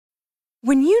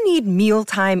When you need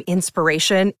mealtime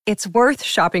inspiration, it's worth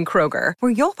shopping Kroger,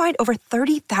 where you'll find over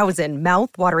 30,000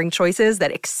 mouth-watering choices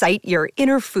that excite your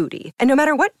inner foodie. And no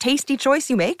matter what tasty choice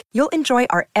you make, you'll enjoy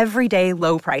our everyday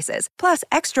low prices, plus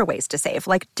extra ways to save,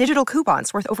 like digital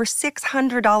coupons worth over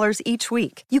 $600 each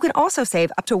week. You can also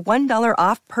save up to $1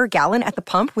 off per gallon at the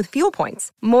pump with fuel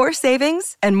points. More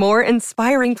savings and more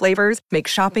inspiring flavors make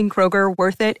shopping Kroger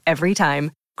worth it every time.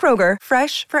 Kroger,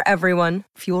 fresh for everyone.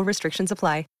 Fuel restrictions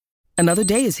apply. Another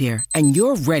day is here, and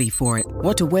you're ready for it.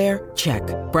 What to wear? Check.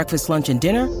 Breakfast, lunch, and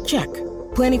dinner? Check.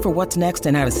 Planning for what's next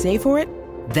and how to save for it?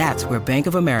 That's where Bank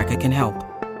of America can help.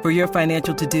 For your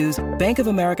financial to-dos, Bank of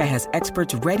America has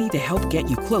experts ready to help get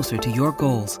you closer to your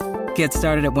goals. Get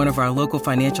started at one of our local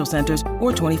financial centers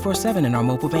or 24/7 in our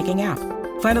mobile banking app.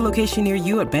 Find a location near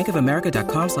you at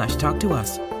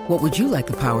bankofamerica.com/talktous. What would you like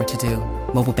the power to do?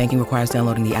 Mobile banking requires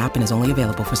downloading the app and is only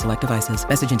available for select devices.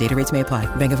 Message and data rates may apply.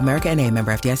 Bank of America N.A.,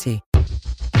 member FDIC.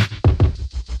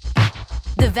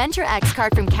 The Venture X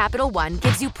card from Capital One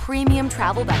gives you premium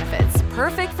travel benefits,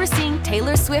 perfect for seeing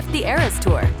Taylor Swift the Eras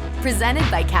Tour. Presented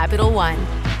by Capital One.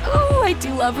 Ooh, I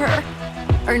do love her.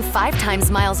 Earn 5 times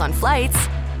miles on flights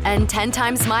and 10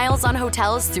 times miles on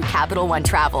hotels through Capital One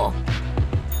Travel.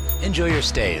 Enjoy your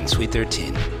stay in Suite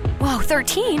 13. Whoa,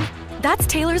 13? That's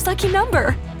Taylor's lucky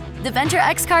number. The Venture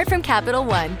X card from Capital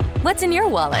One. What's in your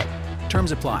wallet?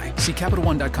 Terms apply. See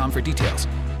CapitalOne.com for details.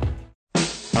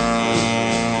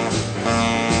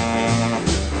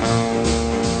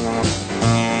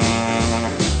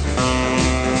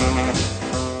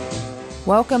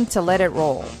 Welcome to Let It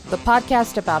Roll, the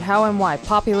podcast about how and why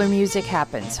popular music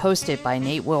happens, hosted by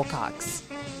Nate Wilcox.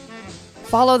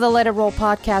 Follow the Let It Roll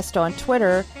podcast on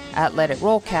Twitter at Let It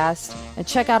Rollcast, and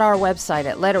check out our website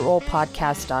at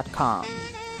letitrollpodcast.com.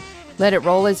 Let It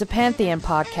Roll is a Pantheon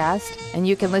podcast, and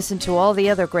you can listen to all the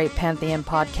other great Pantheon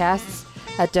podcasts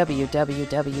at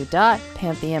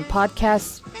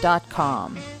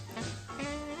www.pantheonpodcasts.com.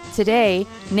 Today,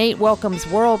 Nate welcomes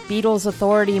World Beatles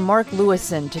authority Mark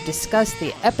Lewisohn to discuss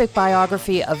the epic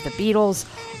biography of the Beatles,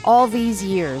 All These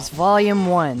Years, Volume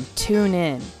 1. Tune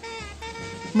in.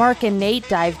 Mark and Nate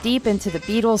dive deep into the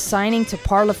Beatles signing to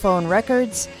Parlophone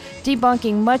Records,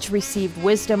 debunking much received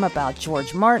wisdom about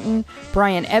George Martin,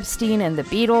 Brian Epstein, and the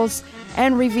Beatles,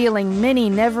 and revealing many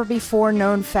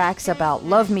never-before-known facts about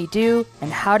Love Me Do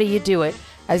and How Do You Do It,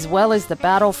 as well as the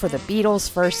battle for the Beatles'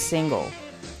 first single.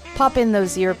 Pop in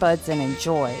those earbuds and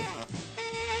enjoy.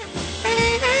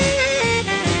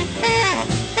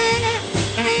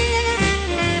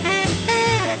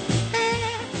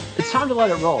 It's time to let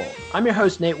it roll. I'm your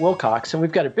host, Nate Wilcox, and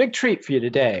we've got a big treat for you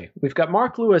today. We've got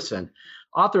Mark Lewisohn,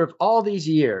 author of All These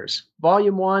Years,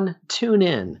 Volume 1, Tune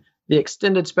In, the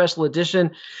extended special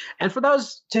edition. And for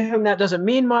those to whom that doesn't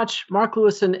mean much, Mark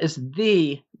Lewisohn is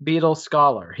the Beatles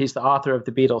scholar. He's the author of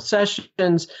the Beatles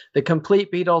Sessions, The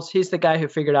Complete Beatles. He's the guy who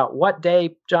figured out what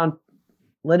day John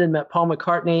Lennon met Paul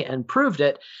McCartney and proved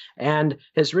it. And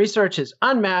his research is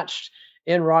unmatched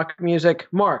in rock music.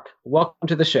 Mark, welcome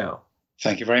to the show.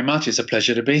 Thank you very much. It's a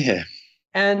pleasure to be here.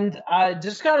 And I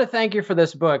just got to thank you for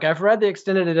this book. I've read the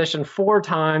extended edition 4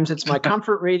 times. It's my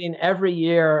comfort reading every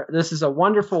year. This is a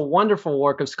wonderful, wonderful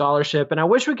work of scholarship. And I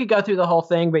wish we could go through the whole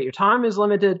thing, but your time is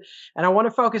limited. And I want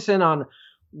to focus in on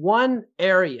one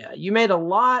area. You made a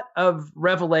lot of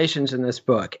revelations in this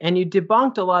book, and you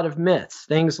debunked a lot of myths.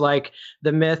 Things like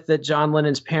the myth that John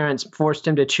Lennon's parents forced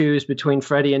him to choose between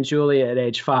Freddie and Julia at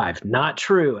age 5. Not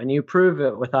true. And you prove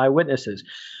it with eyewitnesses.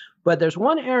 But there's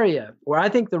one area where I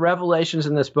think the revelations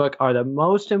in this book are the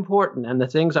most important and the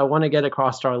things I want to get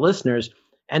across to our listeners.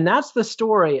 And that's the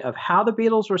story of how the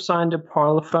Beatles were signed to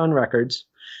Parlophone Records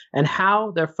and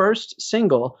how their first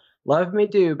single, Love Me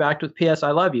Do, backed with P.S. I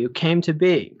Love You, came to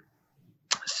be.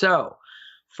 So,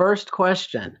 first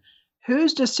question,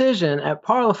 whose decision at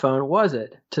Parlophone was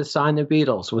it to sign the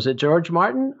Beatles? Was it George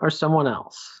Martin or someone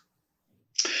else?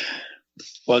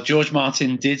 Well, George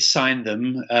Martin did sign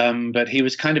them, but he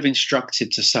was kind of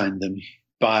instructed to sign them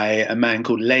by a man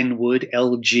called Len Wood,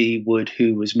 L.G. Wood,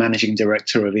 who was managing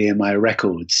director of EMI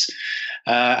Records.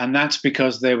 And that's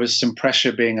because there was some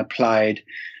pressure being applied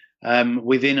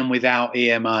within and without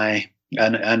EMI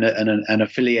and an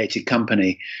affiliated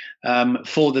company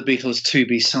for the Beatles to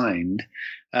be signed.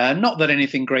 Not that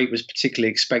anything great was particularly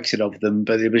expected of them,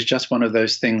 but it was just one of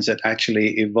those things that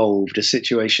actually evolved. A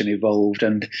situation evolved,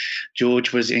 and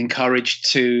George was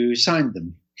encouraged to sign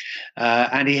them.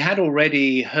 And he had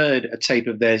already heard a tape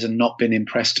of theirs and not been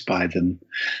impressed by them.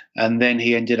 And then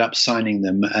he ended up signing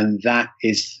them. And that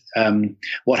is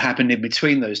what happened in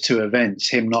between those two events,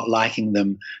 him not liking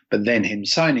them, but then him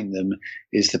signing them,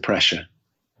 is the pressure.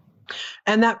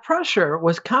 And that pressure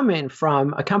was coming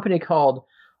from a company called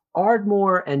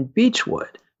Ardmore and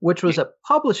Beechwood, which was a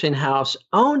publishing house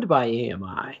owned by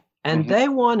EMI. And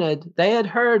they had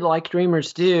heard Like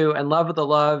Dreamers Do and Love of the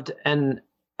Loved and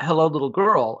Hello Little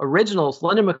Girl originals,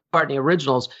 Lennon McCartney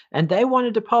originals, and they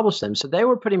wanted to publish them. So they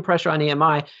were putting pressure on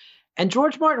EMI. And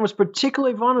George Martin was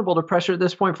particularly vulnerable to pressure at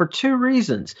this point for two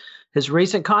reasons: his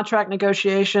recent contract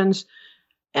negotiations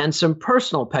and some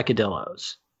personal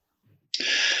peccadillos.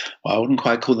 Well, I wouldn't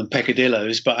quite call them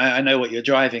peccadillos, but I know what you're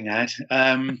driving at.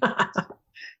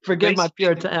 Forgive my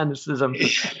puritanism.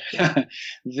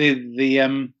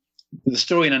 The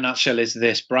story in a nutshell is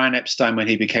this: Brian Epstein, when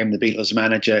he became the Beatles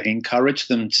manager, encouraged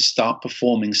them to start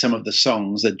performing some of the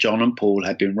songs that John and Paul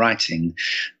had been writing.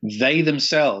 They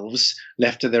themselves,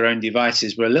 left to their own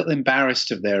devices, were a little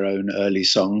embarrassed of their own early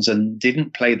songs and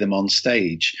didn't play them on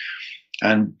stage.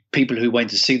 And people who went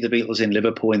to see the Beatles in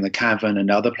Liverpool, in the Cavern and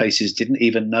other places, didn't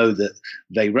even know that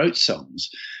they wrote songs.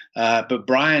 But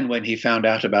Brian, when he found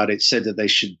out about it, said that they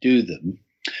should do them.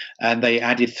 And they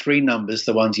added 3 numbers,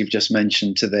 the ones you've just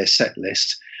mentioned, to their set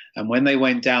list. And when they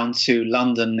went down to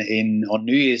London on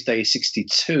New Year's Day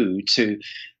 1962 to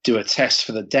do a test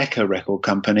for the Decca record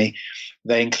company,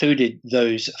 they included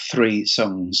those 3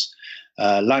 songs,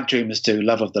 Like Dreamers Do,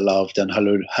 Love of the Loved, and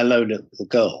Hello Little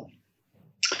Girl.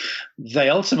 They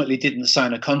ultimately didn't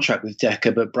sign a contract with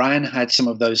Decca, but Brian had some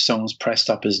of those songs pressed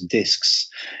up as discs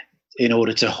in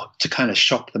order to kind of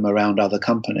shop them around other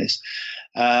companies.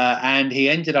 And he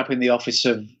ended up in the office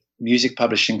of music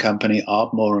publishing company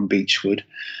Ardmore and Beechwood.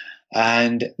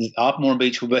 And Ardmore and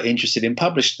Beechwood were interested in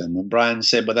publishing them. And Brian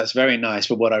said, well, that's very nice,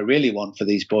 but what I really want for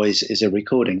these boys is a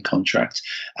recording contract.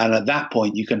 And at that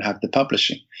point, you can have the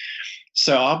publishing.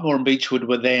 So Ardmore and Beechwood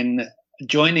were then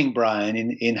joining Brian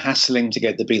in hassling to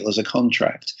get the Beatles a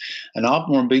contract. And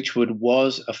Ardmore and Beechwood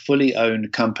was a fully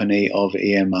owned company of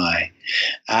EMI.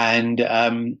 And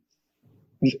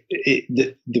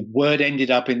the word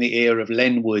ended up in the ear of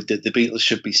Len Wood that the Beatles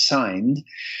should be signed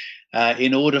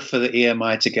in order for the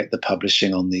EMI to get the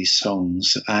publishing on these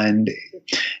songs. And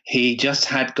he just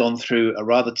had gone through a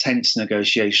rather tense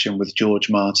negotiation with George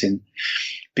Martin,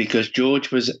 because George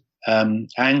was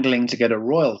angling to get a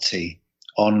royalty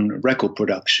on record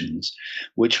productions,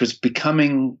 which was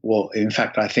becoming, well, in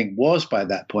fact, I think was by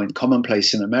that point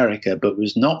commonplace in America, but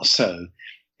was not so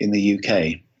in the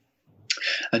UK.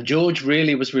 And George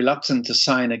really was reluctant to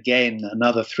sign again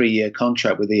another 3-year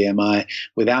contract with EMI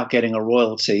without getting a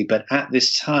royalty. But at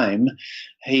this time,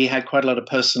 he had quite a lot of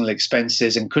personal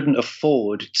expenses and couldn't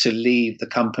afford to leave the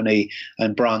company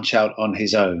and branch out on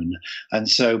his own. And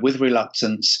so with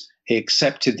reluctance, he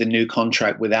accepted the new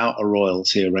contract without a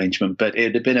royalty arrangement, but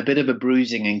it had been a bit of a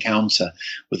bruising encounter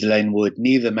with Len Wood.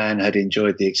 Neither man had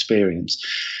enjoyed the experience.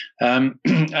 And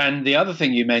the other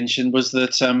thing you mentioned was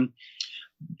that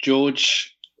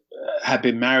George had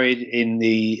been married in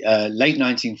the late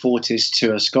 1940s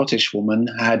to a Scottish woman,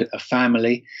 had a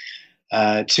family,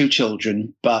 2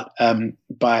 children, but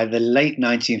by the late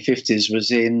 1950s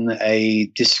was in a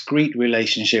discreet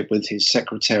relationship with his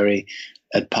secretary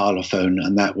at Parlophone,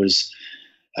 and that was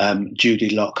Judy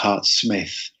Lockhart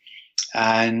Smith.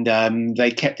 And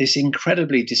they kept this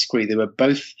incredibly discreet. They were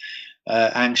both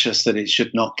anxious that it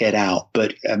should not get out,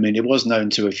 but I mean, it was known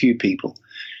to a few people.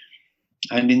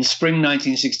 And in spring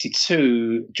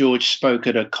 1962, George spoke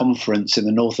at a conference in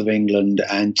the north of England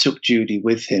and took Judy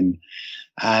with him.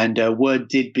 And word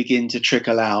did begin to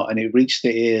trickle out, and it reached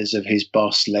the ears of his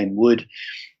boss, Len Wood,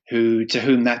 to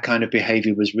whom that kind of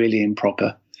behavior was really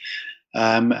improper.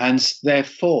 And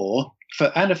therefore,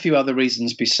 and a few other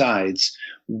reasons besides,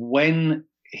 when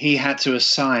he had to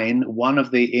assign one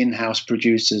of the in-house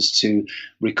producers to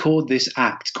record this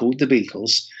act called The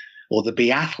Beatles, or the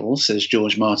Beatles, as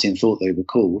George Martin thought they were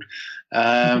called,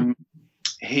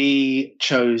 he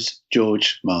chose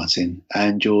George Martin,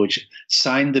 and George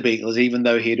signed the Beatles, even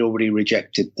though he had already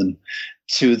rejected them,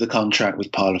 to the contract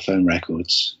with Parlophone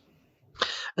Records.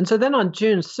 And so then on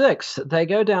June 6th, they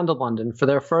go down to London for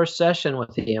their first session with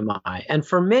EMI. And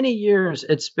for many years,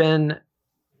 it's been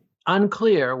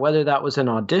unclear whether that was an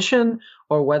audition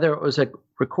or whether it was a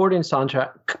recording session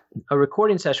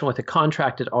with a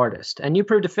contracted artist. And you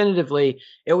proved definitively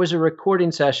it was a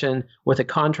recording session with a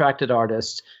contracted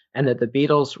artist, and that the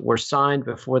Beatles were signed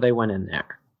before they went in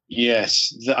there.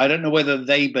 Yes. I don't know whether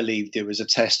they believed it was a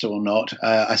test or not.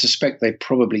 I suspect they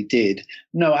probably did.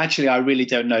 No, actually, I really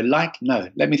don't know.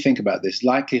 Let me think about this.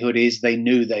 Likelihood is they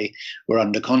knew they were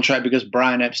under contract because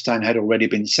Brian Epstein had already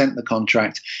been sent the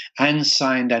contract and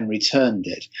signed and returned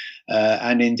it.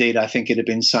 And indeed, I think it had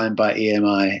been signed by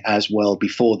EMI as well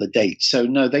before the date. So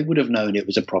no, they would have known it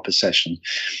was a proper session.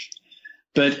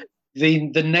 But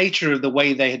the nature of the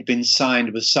way they had been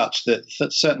signed was such that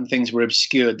certain things were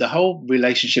obscured. The whole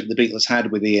relationship the Beatles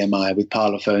had with EMI, with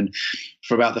Parlophone,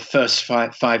 for about the first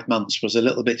five months was a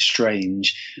little bit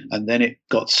strange. And then it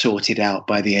got sorted out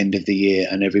by the end of the year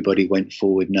and everybody went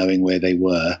forward knowing where they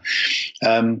were.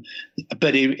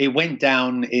 But it went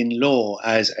down in law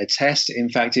as a test. In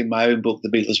fact, in my own book, The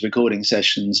Beatles Recording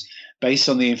Sessions, based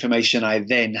on the information I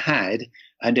then had,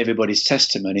 and everybody's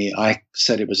testimony, I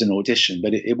said it was an audition,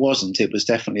 but it wasn't. It was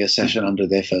definitely a session under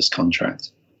their first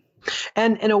contract.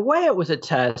 And in a way, it was a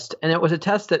test, and it was a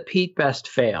test that Pete Best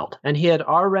failed. And he had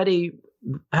already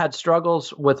had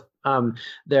struggles with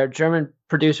their German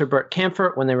producer, Bert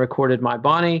Kaempfert, when they recorded My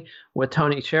Bonnie with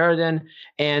Tony Sheridan.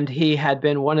 And he had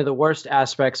been one of the worst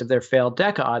aspects of their failed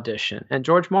Decca audition. And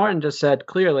George Martin just said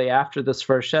clearly after this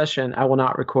first session, I will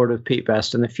not record with Pete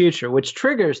Best in the future, which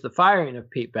triggers the firing of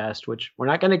Pete Best, which we're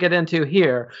not going to get into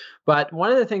here. But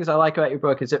one of the things I like about your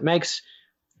book is it makes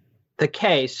the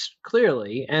case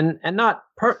clearly and not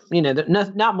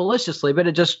not maliciously, but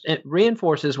it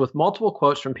reinforces with multiple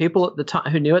quotes from people at the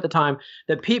time who knew at the time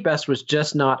that Pete Best was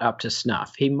just not up to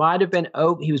snuff. He might have been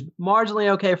he was marginally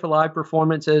okay for live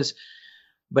performances,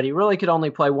 but he really could only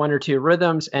play one or two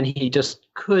rhythms, and he just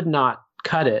could not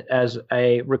cut it as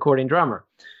a recording drummer.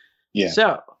 Yeah.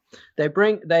 So they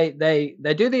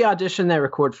do the audition. They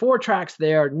record 4 tracks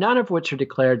there, none of which are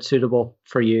declared suitable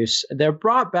for use. They're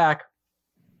brought back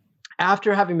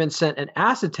after having been sent an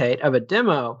acetate of a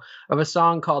demo of a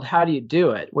song called How Do You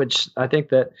Do It, which I think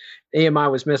that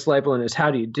EMI was mislabeling as How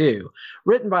Do You Do,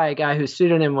 written by a guy whose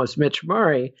pseudonym was Mitch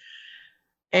Murray.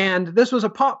 And this was a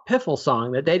pop piffle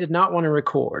song that they did not want to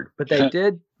record, but they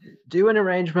did do an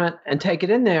arrangement and take it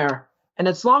in there. And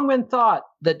it's long been thought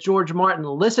that George Martin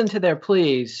listened to their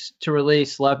pleas to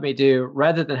release Love Me Do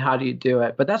rather than How Do You Do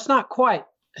It. But that's not quite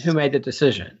who made the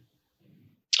decision.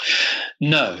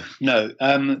 No.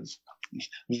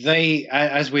 They,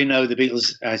 as we know, the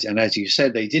Beatles, as you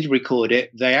said, they did record it.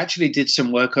 They actually did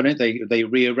some work on it. They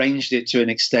rearranged it to an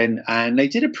extent, and they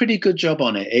did a pretty good job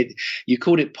on it. You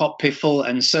called it pop piffle,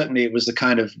 and certainly it was the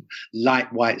kind of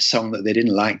light white song that they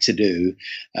didn't like to do.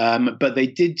 But they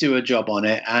did do a job on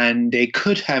it, and it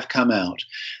could have come out.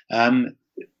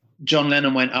 John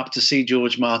Lennon went up to see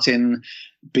George Martin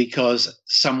because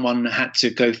someone had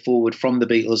to go forward from the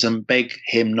Beatles and beg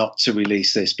him not to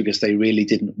release this because they really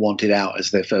didn't want it out as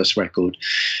their first record.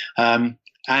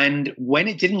 And when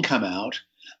it didn't come out,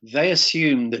 they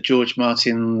assumed that George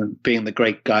Martin, being the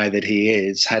great guy that he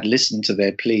is, had listened to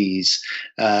their pleas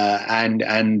and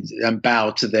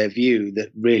bowed to their view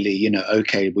that really,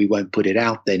 okay, we won't put it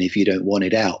out then if you don't want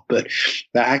it out. But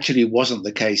that actually wasn't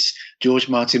the case. George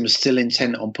Martin was still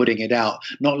intent on putting it out,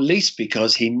 not least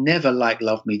because he never liked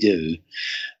Love Me Do.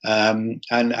 And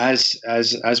as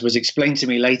was explained to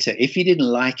me later, if he didn't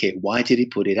like it, why did he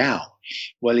put it out?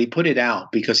 Well, he put it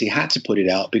out because he had to put it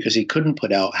out because he couldn't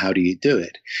put out How Do You Do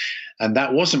It? And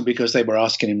that wasn't because they were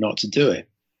asking him not to do it.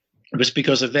 It was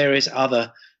because of various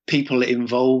other people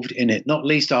involved in it, not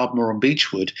least Ardmore and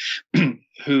Beechwood,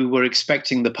 who were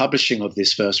expecting the publishing of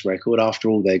this first record. After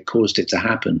all, they caused it to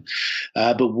happen,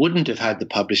 but wouldn't have had the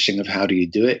publishing of How Do You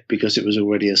Do It because it was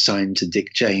already assigned to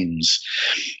Dick James.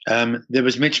 There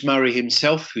was Mitch Murray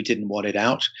himself who didn't want it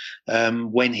out.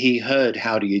 When he heard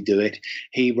How Do You Do It,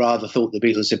 he rather thought the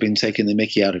Beatles had been taking the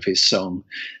mickey out of his song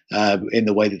in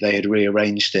the way that they had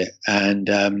rearranged it. And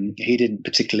he didn't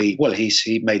particularly, well,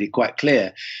 he made it quite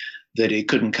clear that it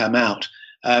couldn't come out.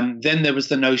 Then there was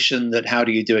the notion that How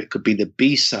Do You Do It could be the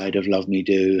B-side of Love Me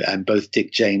Do, and both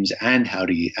Dick James and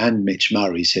Mitch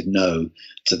Murray said no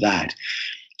to that.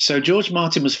 So George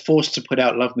Martin was forced to put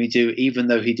out Love Me Do, even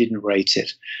though he didn't rate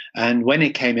it. And when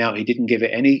it came out, he didn't give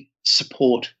it any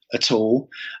support at all.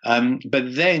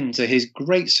 But then, to his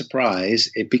great surprise,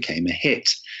 it became a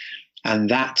hit.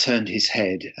 And that turned his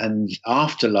head. And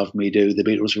after Love Me Do, the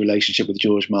Beatles' relationship with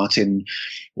George Martin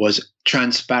was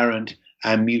transparent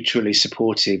and mutually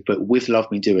supportive. But with Love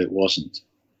Me Do, it wasn't.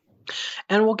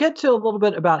 And we'll get to a little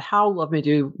bit about how Love Me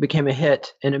Do became a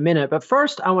hit in a minute. But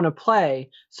first, I want to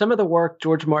play some of the work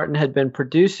George Martin had been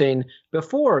producing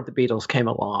before the Beatles came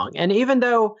along. And even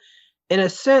though, in a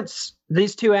sense,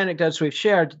 these two anecdotes we've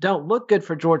shared don't look good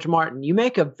for George Martin, you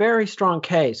make a very strong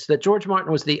case that George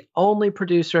Martin was the only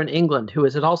producer in England who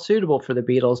was at all suitable for the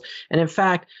Beatles. And in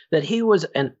fact, that he was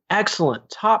an excellent,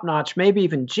 top-notch, maybe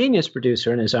even genius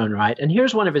producer in his own right. And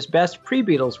here's one of his best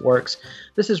pre-Beatles works.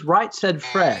 This is Right Said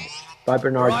Fred by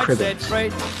Bernard Cribbins.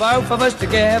 Right said Fred, both of us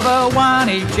together, one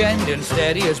each end and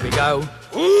steady as we go.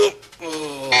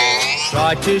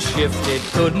 tried to shift it,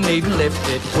 couldn't even lift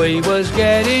it. We was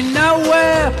getting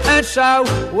nowhere, and so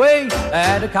we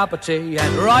had a cup of tea.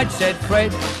 And right said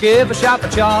Fred, give a shout for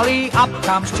Charlie. Up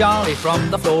comes Charlie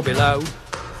from the floor below.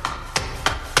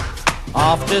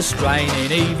 After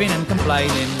straining, even and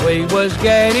complaining, we was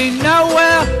getting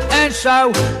nowhere, and so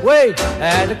we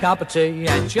had a cup of tea,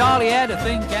 and Charlie had a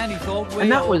think, and he thought we...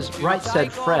 And that was Right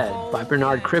Said Fred by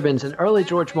Bernard Cribbins, an early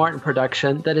George Martin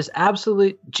production that is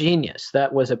absolute genius.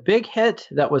 That was a big hit.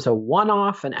 That was a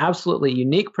one-off, an absolutely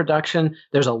unique production.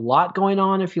 There's a lot going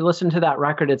on if you listen to that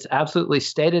record. It's absolutely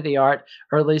state-of-the-art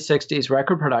early 60s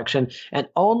record production, and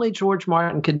only George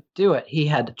Martin could do it. He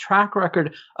had a track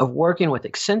record of working with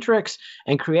eccentrics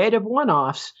and creative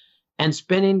one-offs and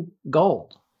spinning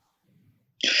gold.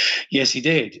 Yes, he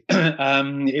did.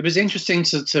 It was interesting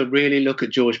to really look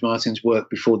at George Martin's work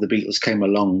before the Beatles came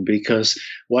along, because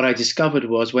what I discovered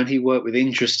was when he worked with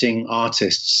interesting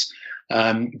artists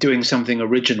doing something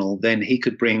original, then he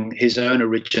could bring his own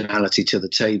originality to the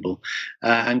table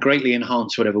and greatly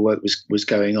enhance whatever work was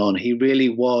going on. He really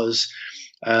was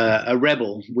a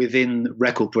rebel within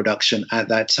record production at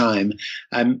that time.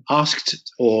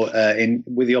 Asked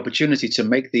with the opportunity to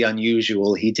make the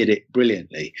unusual, he did it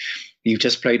brilliantly. You've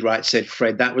just played Right Said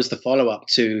Fred. That was the follow-up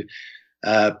to,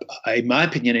 in my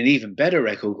opinion, an even better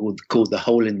record called The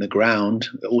Hole in the Ground,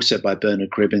 also by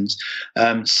Bernard Cribbins.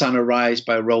 Sun Arise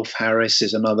by Rolf Harris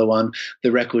is another one.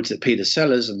 The records that Peter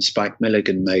Sellers and Spike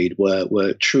Milligan made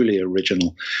were truly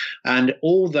original. And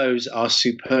all those are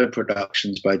superb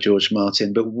productions by George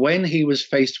Martin. But when he was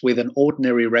faced with an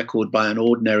ordinary record by an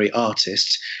ordinary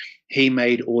artist, he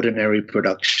made ordinary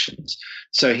productions.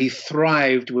 So he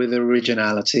thrived with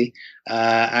originality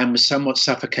and was somewhat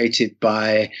suffocated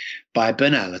by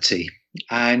banality.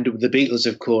 And the Beatles,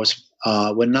 of course,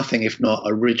 were nothing if not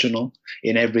original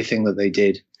in everything that they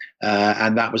did.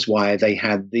 And that was why they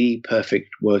had the perfect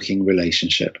working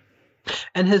relationship.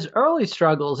 And his early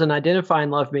struggles in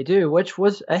identifying Love Me Do, which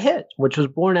was a hit, which was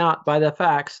borne out by the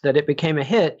facts that it became a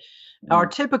hit, are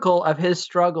typical of his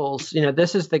struggles. You know,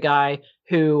 this is the guy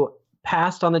who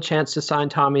passed on the chance to sign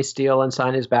Tommy Steele and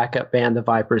sign his backup band, the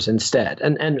Vipers, instead.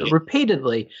 And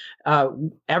repeatedly,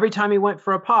 every time he went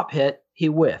for a pop hit, he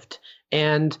whiffed.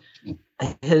 And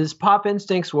his pop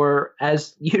instincts were,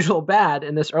 as usual, bad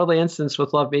in this early instance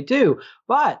with Love Me Do.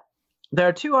 But there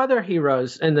are two other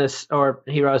heroes in this, or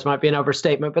heroes might be an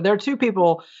overstatement, but there are two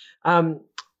people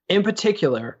in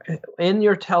particular in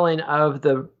your telling of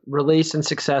the release and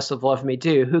success of Love Me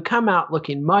Do who come out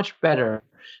looking much better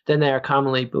than they are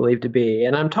commonly believed to be.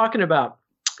 And I'm talking about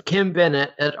Kim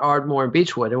Bennett at Ardmore and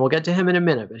Beechwood, and we'll get to him in a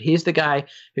minute, but he's the guy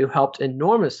who helped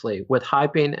enormously with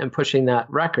hyping and pushing that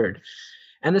record.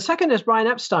 And the second is Brian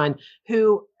Epstein,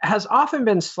 who has often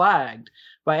been slagged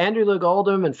by Andrew Loog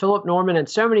Oldham and Philip Norman and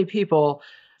so many people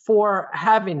for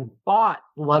having bought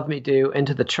Love Me Do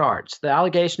into the charts. The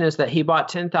allegation is that he bought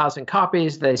 10,000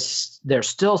 copies. They're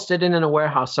still sitting in a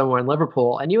warehouse somewhere in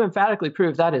Liverpool. And you emphatically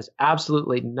prove that is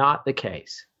absolutely not the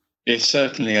case. It's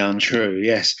certainly untrue.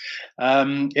 Yes,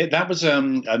 that was.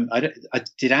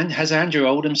 Has Andrew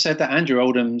Oldham said that? Andrew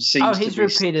Oldham seems. Oh, he's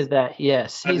repeated that.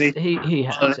 Yes, he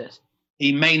has it.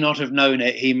 He may not have known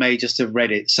it. He may just have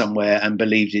read it somewhere and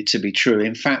believed it to be true.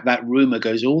 In fact, that rumor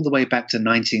goes all the way back to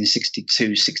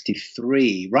 1962,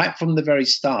 63, right from the very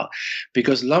start,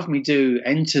 because Love Me Do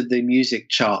entered the music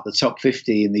chart, the top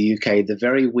 50 in the UK, the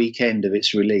very weekend of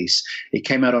its release. It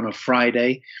came out on a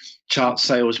Friday. Chart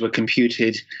sales were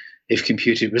computed, if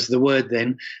computed was the word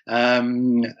then,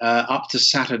 up to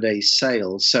Saturday's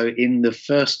sales. So in the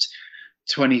first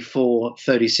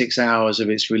 36 hours of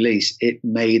its release, it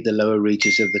made the lower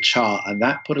reaches of the chart. And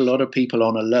that put a lot of people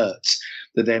on alert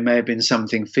that there may have been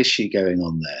something fishy going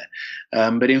on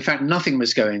there. But in fact, nothing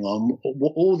was going on.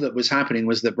 All that was happening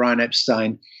was that Brian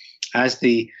Epstein, as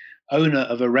the owner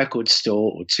of a record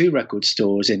store or two record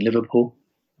stores in Liverpool,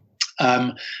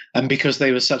 and because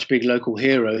they were such big local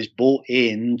heroes, bought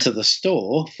into the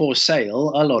store for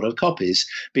sale a lot of copies,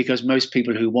 because most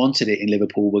people who wanted it in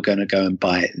Liverpool were going to go and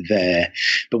buy it there.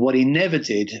 But what he never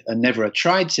did and never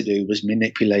tried to do was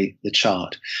manipulate the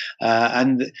chart.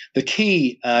 And the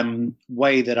key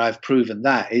way that I've proven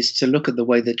that is to look at the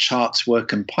way the charts were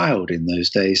compiled in those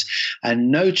days.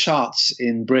 And no charts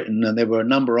in Britain, and there were a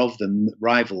number of them,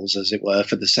 rivals as it were,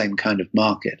 for the same kind of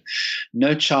market.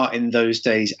 No chart in those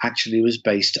days actually was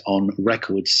based on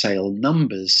record sale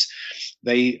numbers.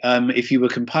 If you were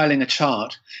compiling a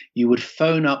chart, you would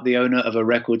phone up the owner of a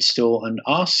record store and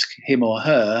ask him or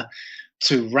her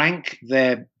to rank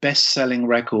their best-selling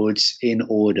records in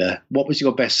order. What was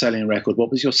your best-selling record?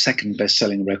 What was your second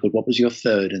best-selling record? What was your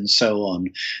third? And so on,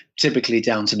 typically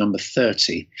down to number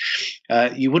 30.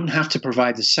 You wouldn't have to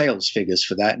provide the sales figures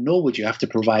for that, nor would you have to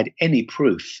provide any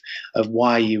proof of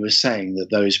why you were saying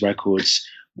that those records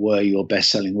were your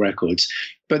best-selling records.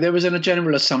 But there was a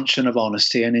general assumption of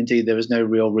honesty, and indeed there was no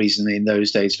real reason in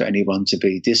those days for anyone to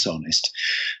be dishonest.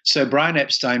 So Brian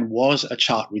Epstein was a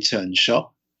chart return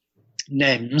shop.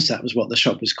 NEMS, that was what the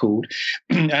shop was called,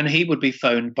 and he would be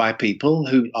phoned by people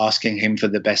who asking him for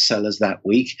the bestsellers that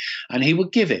week, and he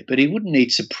would give it, but he wouldn't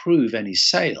need to prove any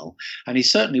sale, and he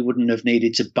certainly wouldn't have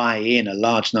needed to buy in a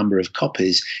large number of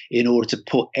copies in order to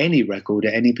put any record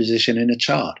at any position in a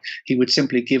chart. He would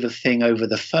simply give a thing over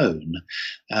the phone.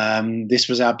 This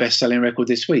was our best-selling record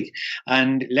this week,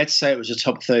 and let's say it was a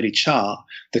top 30 chart.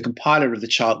 The compiler of the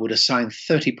chart would assign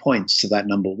 30 points to that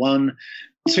number one,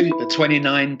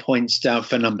 29 points down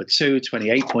for number 2,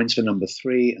 28 points for number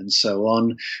 3, and so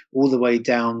on, all the way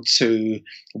down to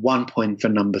 1 point for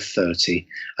number 30.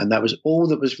 And that was all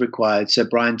that was required. So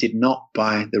Brian did not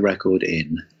buy the record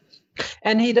in.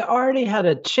 And he'd already had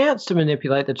a chance to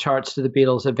manipulate the charts to the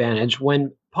Beatles' advantage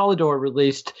when Polydor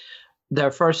released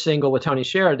their first single with Tony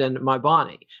Sheridan, My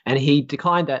Bonnie. And he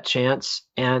declined that chance.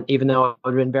 And even though it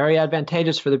would have been very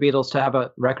advantageous for the Beatles to have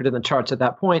a record in the charts at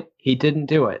that point, he didn't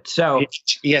do it. So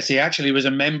yes, he actually was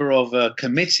a member of a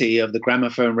committee of the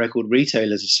Gramophone Record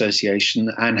Retailers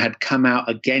Association and had come out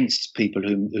against people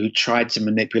who tried to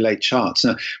manipulate charts.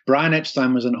 Now, Brian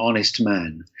Epstein was an honest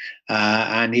man,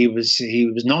 and he was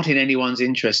not in anyone's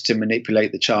interest to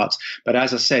manipulate the charts. But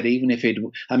as I said, even if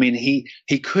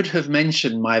he could have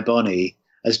mentioned My Bonnie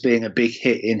as being a big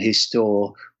hit in his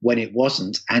store when it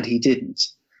wasn't, and he didn't.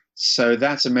 So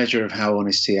that's a measure of how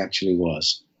honest he actually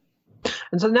was.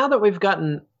 And so now that we've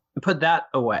put that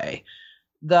away,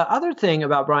 the other thing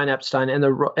about Brian Epstein and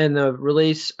the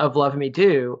release of Love Me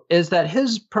Do is that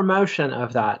his promotion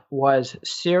of that was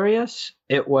serious,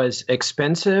 it was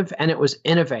expensive, and it was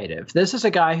innovative. This is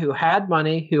a guy who had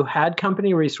money, who had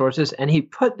company resources, and he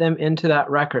put them into that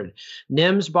record.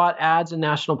 NIMS bought ads in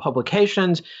national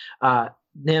publications.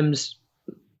 NIMS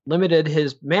Limited,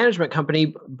 his management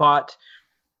company, bought,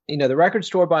 the record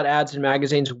store bought ads in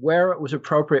magazines where it was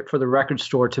appropriate for the record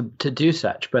store to do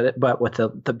such. But with the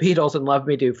Beatles and Love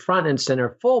Me Do front and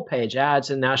center, full page ads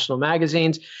in national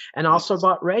magazines, and also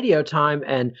bought radio time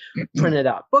and printed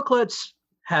out booklets,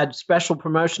 had special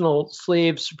promotional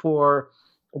sleeves for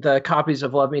the copies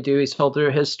of Love Me Do he sold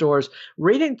through his stores.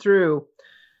 Reading through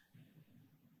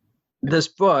this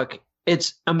book,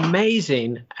 it's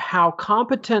amazing how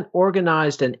competent,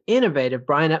 organized, and innovative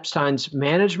Brian Epstein's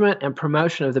management and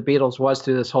promotion of the Beatles was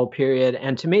through this whole period.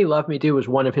 And to me, Love Me Do was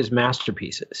one of his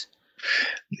masterpieces.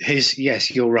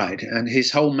 Yes, you're right. And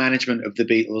his whole management of the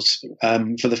Beatles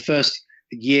for the first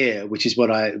year, which is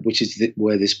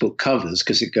where this book covers,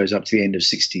 because it goes up to the end of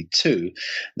 1962.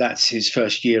 That's his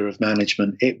first year of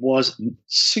management. It was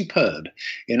superb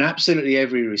in absolutely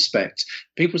every respect.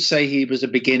 People say he was a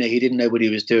beginner. He didn't know what he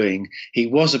was doing. He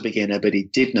was a beginner, but he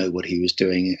did know what he was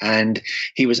doing. And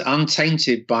he was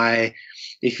untainted by,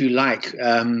 if you like,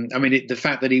 the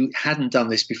fact that he hadn't done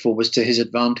this before was to his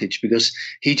advantage, because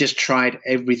he just tried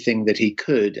everything that he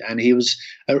could. And he was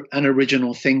an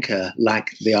original thinker,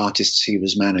 like the artists he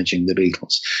was managing, the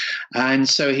Beatles. And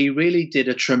so he really did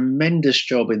a tremendous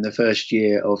job in the first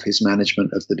year of his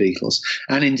management of the Beatles.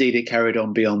 And indeed, it carried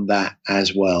on beyond that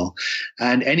as well.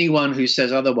 And anyone who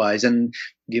says otherwise, and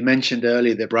you mentioned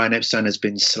earlier that Brian Epstein has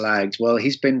been slagged. Well,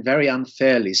 he's been very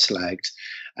unfairly slagged.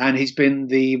 And he's been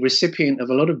the recipient of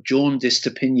a lot of jaundiced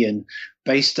opinion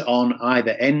based on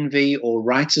either envy or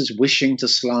writers wishing to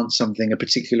slant something a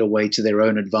particular way to their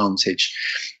own advantage,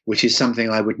 which is something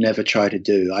I would never try to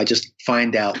do. I just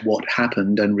find out what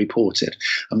happened and report it.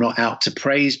 I'm not out to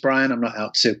praise Brian. I'm not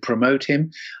out to promote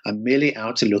him. I'm merely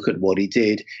out to look at what he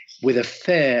did with a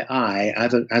fair eye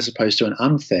as opposed to an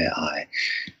unfair eye.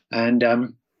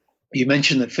 And you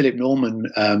mentioned that Philip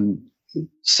Norman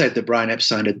said that Brian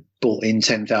Epstein had bought in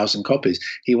 10,000 copies.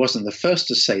 He wasn't the first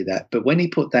to say that, but when he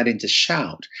put that into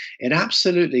Shout, it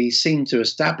absolutely seemed to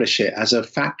establish it as a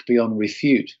fact beyond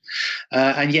refute.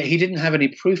 And yet he didn't have any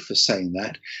proof for saying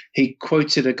that. He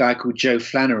quoted a guy called Joe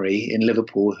Flannery in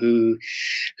Liverpool,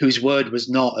 whose word was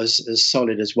not as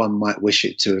solid as one might wish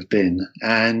it to have been.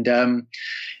 And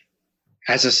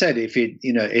as I said,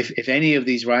 if any of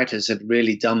these writers had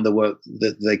really done the work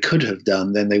that they could have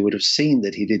done, then they would have seen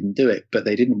that he didn't do it, but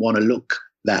they didn't want to look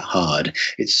that hard.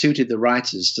 It suited the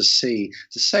writers to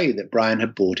say that Brian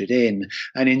had bought it in,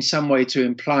 and in some way to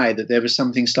imply that there was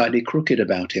something slightly crooked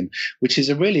about him, which is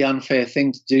a really unfair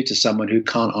thing to do to someone who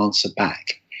can't answer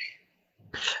back.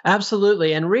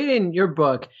 Absolutely. And reading your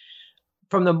book,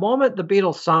 from the moment the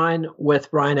Beatles signed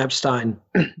with Brian Epstein,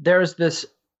 there's this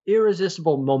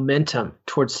irresistible momentum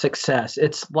towards success.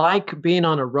 It's like being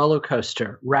on a roller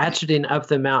coaster, ratcheting up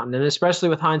the mountain. And especially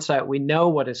with hindsight, we know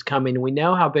what is coming. We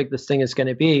know how big this thing is going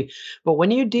to be. But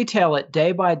when you detail it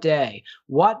day by day,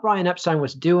 what Brian Epstein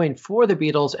was doing for the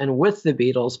Beatles and with the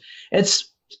Beatles,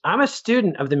 I'm a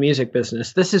student of the music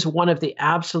business. This is one of the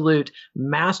absolute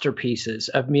masterpieces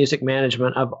of music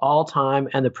management of all time.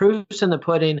 And the proof's in the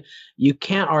pudding. You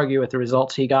can't argue with the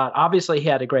results he got. Obviously, he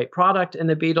had a great product in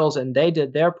the Beatles, and they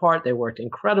did their part. They worked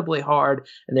incredibly hard,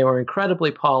 and they were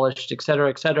incredibly polished, et cetera,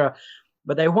 et cetera.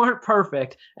 But they weren't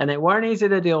perfect, and they weren't easy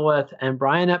to deal with. And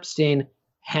Brian Epstein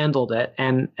handled it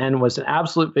and was an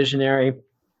absolute visionary.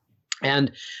 And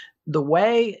the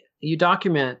way you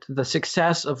document the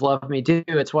success of Love Me Do,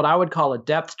 it's what I would call a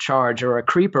depth charge or a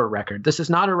creeper record. This is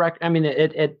not a record. I mean,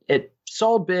 it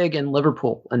sold big in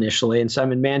Liverpool initially and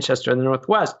some in Manchester in the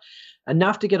Northwest,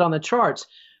 enough to get on the charts,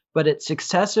 but it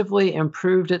successively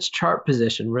improved its chart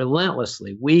position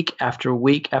relentlessly, week after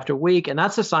week after week. And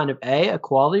that's a sign of A, a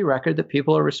quality record that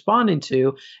people are responding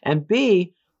to, and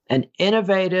B, an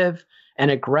innovative and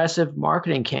aggressive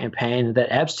marketing campaign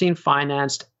that Epstein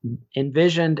financed,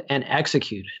 envisioned, and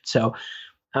executed. So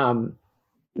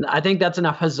I think that's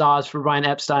enough huzzas for Brian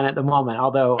Epstein at the moment,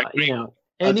 although,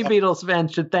 any Beatles fan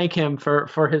should thank him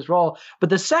for his role. But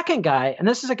the second guy, and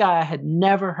this is a guy I had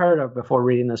never heard of before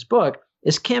reading this book,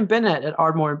 is Kim Bennett at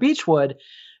Ardmore and Beechwood,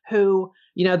 who,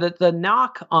 the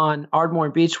knock on Ardmore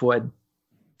and Beechwood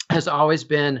has always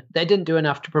been they didn't do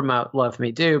enough to promote Love Me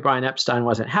Do. Brian Epstein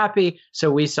wasn't happy, so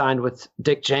we signed with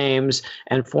Dick James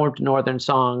and formed Northern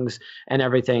Songs and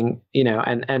everything,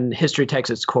 and history takes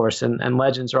its course and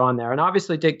legends are on there. And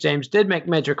obviously Dick James did make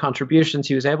major contributions.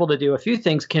 He was able to do a few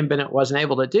things Kim Bennett wasn't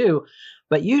able to do,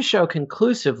 but you show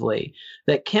conclusively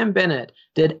that Kim Bennett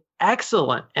did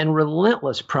excellent and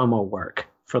relentless promo work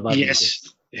for Love Me Do.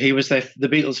 Yes, he was the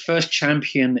Beatles' first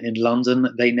champion in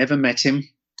London. They never met him.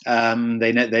 I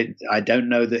don't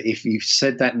know that if you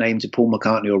said that name to Paul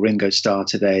McCartney or Ringo Starr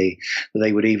today, that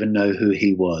they would even know who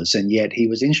he was. And yet he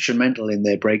was instrumental in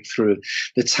their breakthrough.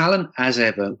 The talent, as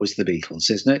ever, was the Beatles.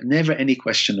 There's never any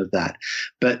question of that.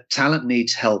 But talent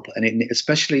needs help, and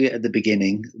especially at the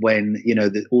beginning when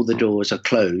all the doors are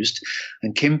closed.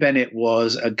 And Kim Bennett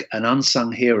was an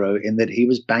unsung hero in that he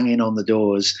was banging on the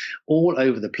doors all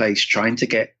over the place trying to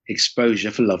get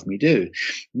exposure for Love Me Do,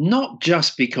 not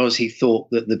just because he thought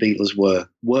that the Beatles were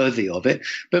worthy of it,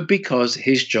 but because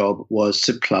his job was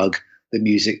to plug the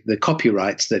music, the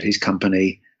copyrights that his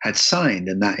company had signed,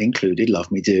 and that included Love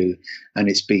Me Do and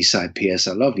its B-side, P.S.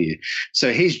 I Love You.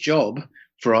 So his job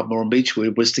for Ardmore and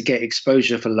Beechwood was to get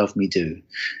exposure for Love Me Do,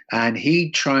 and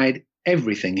he tried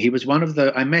everything. He was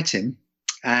I met him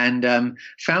and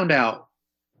found out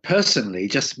personally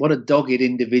just what a dogged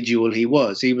individual he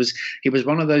was. He was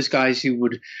one of those guys who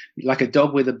would, like a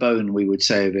dog with a bone, we would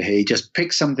say over here, he just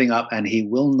pick something up and he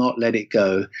will not let it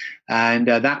go. And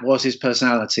that was his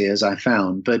personality, as I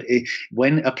found. But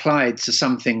when applied to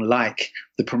something like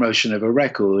the promotion of a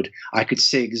record, I could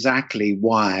see exactly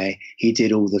why he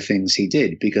did all the things he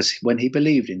did, because when he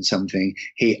believed in something,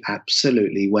 he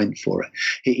absolutely went for it.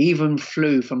 He even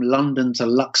flew from London to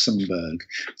Luxembourg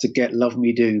to get Love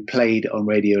Me Do played on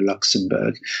Radio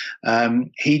Luxembourg.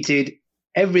 He did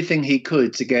everything he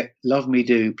could to get Love Me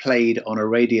Do played on a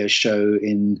radio show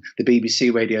in the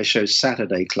BBC radio show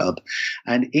Saturday Club.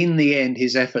 And in the end,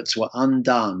 his efforts were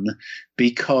undone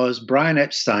because Brian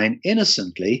Epstein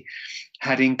innocently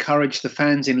had encouraged the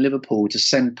fans in Liverpool to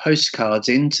send postcards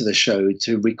into the show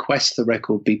to request the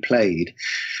record be played.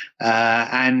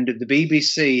 And the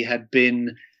BBC had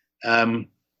been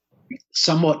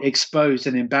somewhat exposed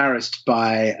and embarrassed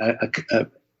by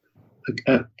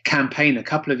a campaign a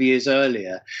couple of years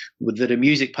earlier that a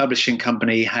music publishing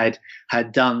company had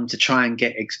done to try and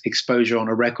get exposure on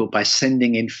a record by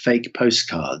sending in fake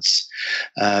postcards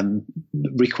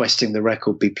requesting the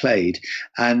record be played.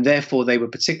 And therefore they were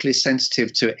particularly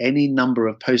sensitive to any number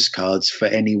of postcards for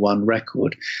any one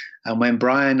record. And when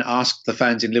Brian asked the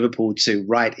fans in Liverpool to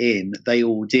write in, they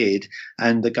all did.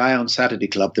 And the guy on Saturday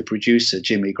Club, the producer,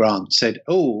 Jimmy Grant, said,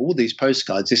 "Oh, all these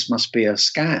postcards, this must be a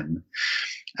scam."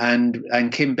 And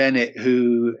Kim Bennett,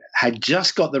 who had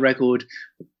just got the record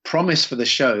promised for the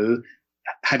show,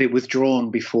 had it withdrawn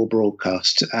before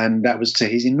broadcast, and that was to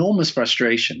his enormous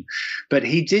frustration. But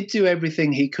he did do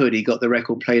everything he could. He got the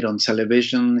record played on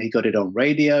television, he got it on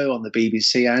radio, on the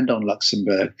BBC and on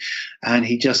Luxembourg, and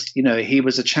he just, he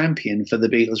was a champion for the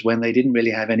Beatles when they didn't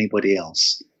really have anybody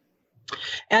else.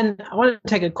 And I wanted to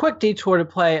take a quick detour to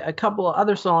play a couple of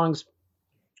other songs.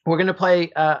 We're going to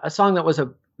play a song that was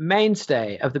a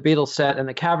mainstay of the Beatles set in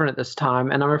the Cavern at this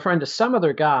time, and I'm referring to Some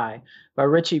Other Guy by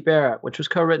Richie Barrett, which was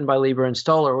co-written by Leiber and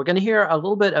Stoller. We're going to hear a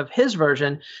little bit of his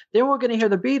version, then we're going to hear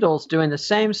the Beatles doing the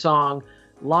same song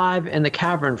live in the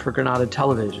Cavern for Granada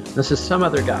Television. This is Some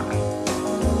Other Guy.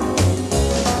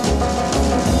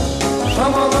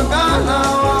 Some other guy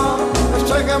now is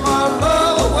taking my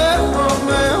love away from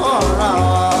me. Oh,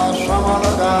 now, some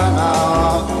other guy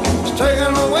now is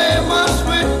taking away my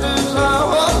sweet desire. Oh,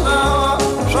 now,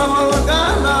 some other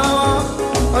guy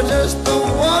now, I just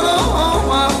don't want to hold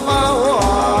my fire.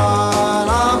 Oh, and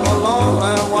I'm a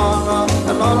lonely one,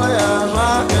 as lonely as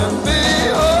I can be.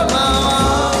 Oh,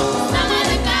 now, some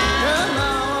other guy, yeah,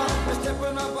 now, is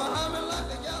stepping up behind me like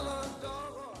a yellow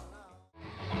dog. Oh,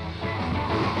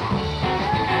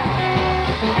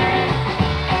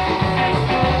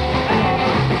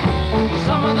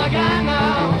 Some other guy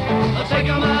now,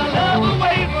 taking my love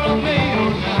away from me. Oh,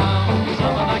 now,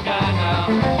 some other guy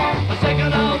now,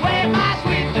 taking away my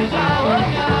sweet desire.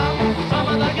 Oh, now, some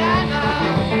other guy now, I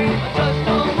just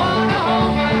don't wanna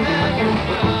hold my hand.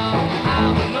 Oh, now,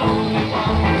 I'm a lonely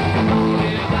one, lonely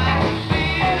as I can be.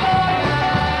 Oh,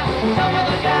 now, some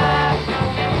other guy,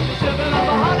 sipping up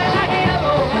a honey like a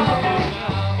yellow dog.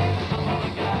 Oh, now, some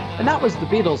other guy. And that was the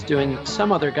Beatles doing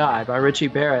Some Other Guy by Richie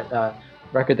Barrett,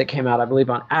 record that came out, I believe,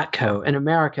 on Atco in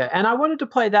America. And I wanted to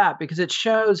play that because it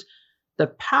shows the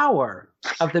power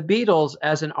of the Beatles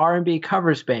as an R&B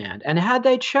covers band. And had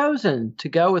they chosen to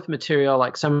go with material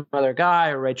like Some Other Guy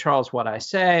or Ray Charles' What I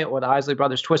Say or the Isley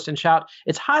Brothers' Twist and Shout,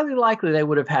 it's highly likely they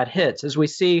would have had hits, as we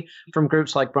see from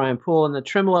groups like Brian Poole and the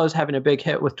Tremolos having a big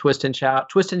hit with Twist and Shout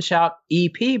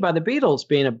EP by the Beatles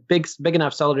being a big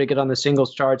enough seller to get on the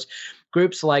singles charts.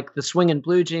 Groups like the Swingin'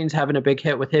 Blue Jeans having a big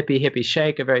hit with Hippie Hippie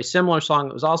Shake, a very similar song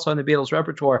that was also in the Beatles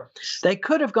repertoire. They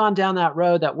could have gone down that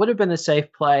road. That would have been the safe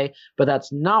play, but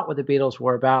that's not what the Beatles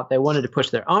were about. They wanted to push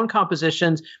their own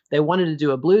compositions. They wanted to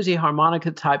do a bluesy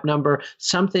harmonica type number,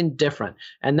 something different.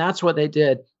 And that's what they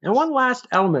did. And one last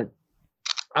element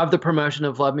of the promotion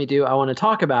of Love Me Do I want to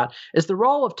talk about is the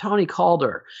role of Tony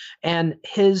Calder and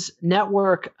his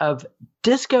network of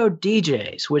disco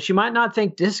DJs, which you might not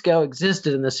think disco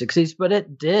existed in the 60s, but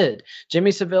it did.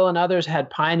 Jimmy Savile and others had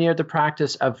pioneered the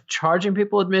practice of charging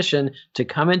people admission to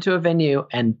come into a venue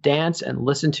and dance and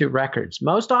listen to records.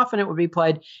 Most often it would be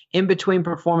played in between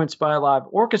performance by a live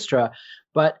orchestra,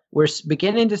 but we're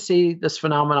beginning to see this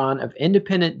phenomenon of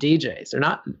independent DJs. They're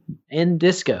not in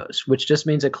discos, which just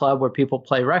means a club where people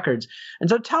play records. And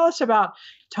so tell us about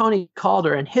Tony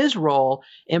Calder and his role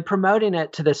in promoting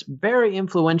it to this very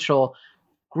influential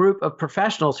group of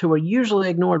professionals who were usually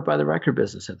ignored by the record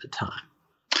business at the time.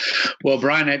 Well,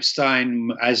 Brian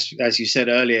Epstein, as you said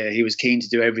earlier, he was keen to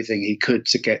do everything he could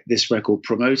to get this record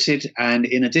promoted. And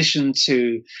in addition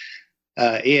to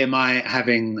EMI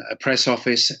having a press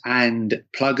office and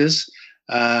pluggers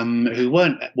who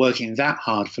weren't working that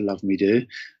hard for Love Me Do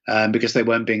because they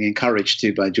weren't being encouraged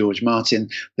to by George Martin.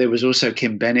 There was also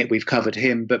Kim Bennett. We've covered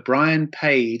him. But Brian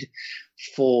paid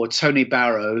for Tony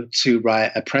Barrow to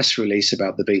write a press release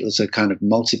about the Beatles, a kind of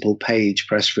multiple page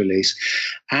press release.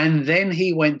 And then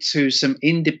he went to some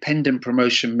independent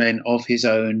promotion men of his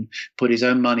own, put his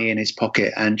own money in his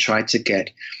pocket and tried to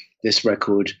get this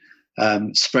record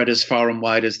spread as far and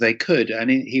wide as they could.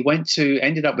 And he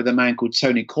ended up with a man called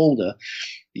Tony Calder,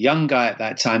 young guy at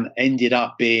that time, ended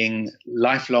up being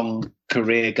lifelong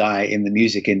career guy in the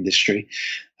music industry.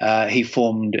 He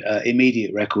formed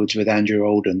Immediate Records with Andrew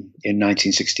Oldham in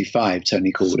 1965,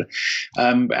 Tony Calder.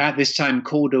 At this time,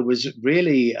 Calder was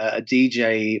really a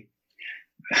DJ.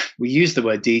 We use the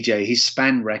word DJ. He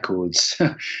spanned records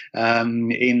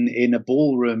in a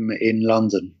ballroom in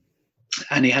London.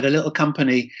 And he had a little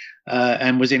company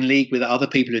and was in league with other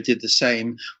people who did the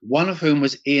same, one of whom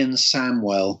was Ian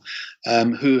Samwell,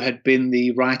 who had been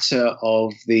the writer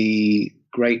of the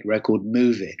great record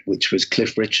Move It, which was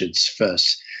Cliff Richard's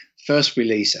first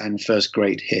release and first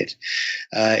great hit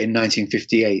in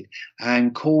 1958.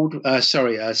 And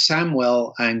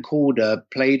Samwell and Calder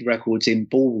played records in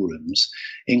ballrooms,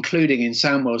 including in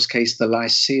Samwell's case, the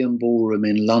Lyceum Ballroom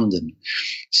in London.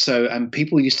 So, and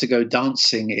people used to go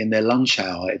dancing in their lunch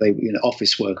hour. They,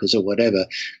 office workers or whatever,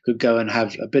 could go and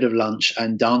have a bit of lunch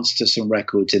and dance to some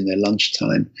records in their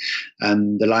lunchtime.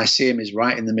 And the Lyceum is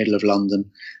right in the middle of London.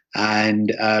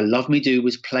 And Love Me Do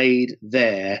was played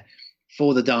there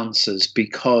for the dancers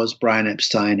because Brian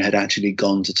Epstein had actually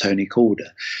gone to Tony Calder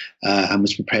and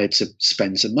was prepared to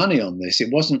spend some money on this.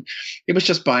 It was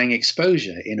just buying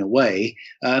exposure in a way.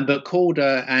 But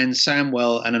Calder and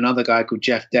Samwell and another guy called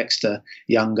Jeff Dexter,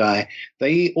 young guy,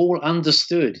 they all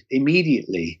understood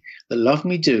immediately that Love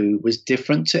Me Do was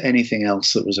different to anything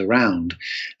else that was around.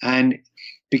 And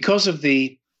because of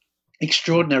the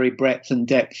extraordinary breadth and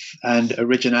depth and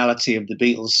originality of the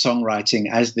Beatles'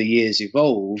 songwriting as the years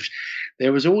evolved,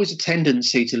 there was always a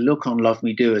tendency to look on Love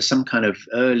Me Do as some kind of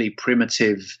early,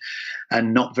 primitive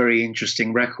and not very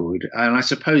interesting record. And I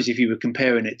suppose if you were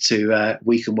comparing it to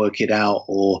We Can Work It Out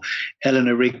or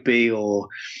Eleanor Rigby or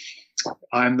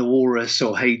I'm the Walrus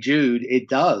or Hey Jude, it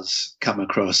does come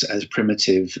across as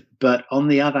primitive. But on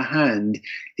the other hand,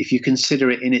 if you consider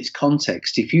it in its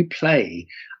context, if you play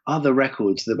other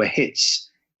records that were hits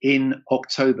in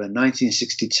October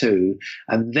 1962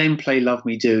 and then play Love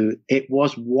Me Do, it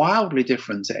was wildly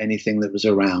different to anything that was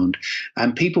around.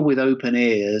 And people with open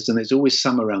ears, and there's always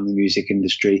some around the music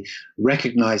industry,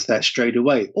 recognized that straight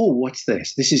away. Oh, what's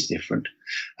this? This is different.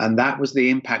 And that was the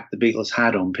impact the Beatles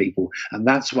had on people. And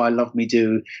that's why Love Me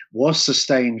Do was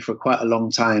sustained for quite a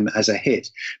long time as a hit,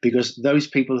 because those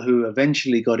people who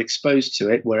eventually got exposed to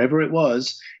it, wherever it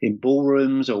was, in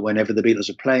ballrooms or whenever the Beatles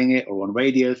were playing it or on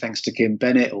radio, thanks to Kim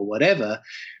Bennett or whatever,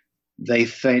 they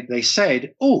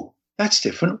said, oh, that's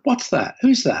different. What's that?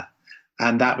 Who's that?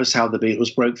 And that was how the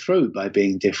Beatles broke through, by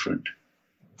being different.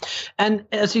 And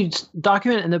as you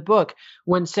document in the book,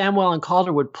 when Samwell and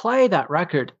Calder would play that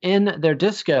record in their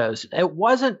discos, it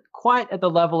wasn't quite at the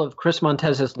level of Chris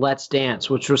Montez's Let's Dance,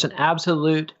 which was an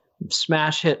absolute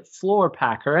smash hit floor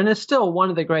packer, and is still one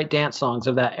of the great dance songs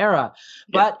of that era.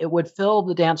 But it would fill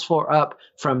the dance floor up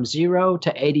from 0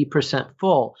 to 80%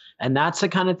 full. And that's the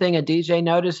kind of thing a DJ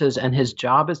notices, and his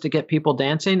job is to get people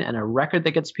dancing, and a record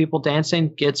that gets people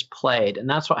dancing gets played. And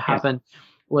that's what happened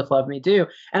with Love Me Do.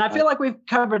 And I feel like we've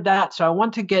covered that. So I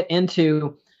want to get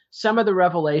into some of the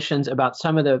revelations about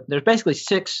there's basically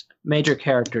 6 major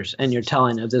characters in your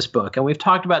telling of this book. And we've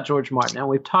talked about George Martin, and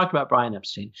we've talked about Brian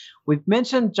Epstein. We've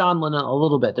mentioned John Lennon a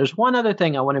little bit. There's one other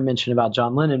thing I want to mention about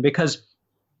John Lennon, because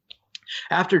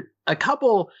after a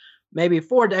couple, maybe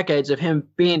 4 decades of him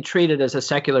being treated as a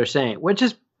secular saint, which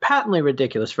is patently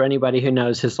ridiculous for anybody who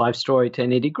knows his life story to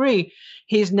any degree,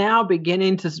 he's now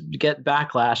beginning to get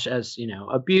backlash as,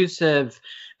 abusive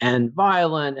and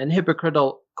violent and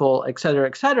hypocritical, et cetera,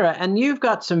 et cetera. And you've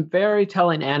got some very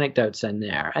telling anecdotes in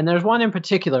there. And there's one in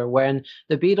particular when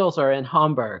the Beatles are in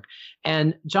Hamburg,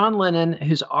 and John Lennon,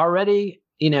 who's already,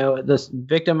 this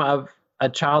victim of a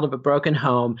child of a broken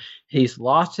home, he's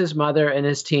lost his mother in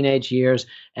his teenage years,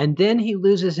 and then he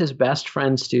loses his best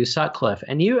friend, Stu Sutcliffe.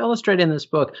 And you illustrate in this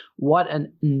book what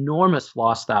an enormous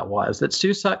loss that was, that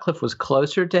Stu Sutcliffe was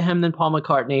closer to him than Paul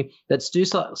McCartney, that Stu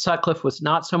Sutcliffe was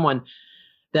not someone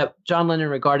that John Lennon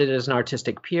regarded as an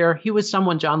artistic peer. He was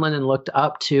someone John Lennon looked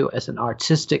up to as an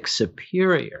artistic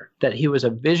superior, that he was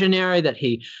a visionary, that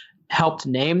he helped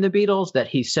name the Beatles, that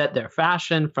he set their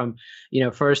fashion from,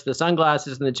 first the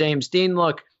sunglasses and the James Dean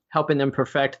look, helping them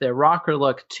perfect their rocker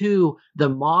look, to the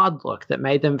mod look that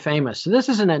made them famous. So this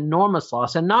is an enormous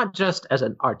loss, and not just as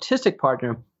an artistic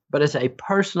partner, but as a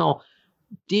personal,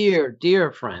 dear,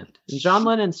 dear friend. And John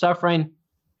Lennon suffering,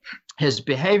 his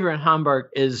behavior in Hamburg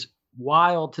is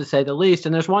wild, to say the least.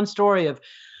 And there's one story of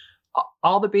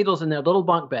all the Beatles in their little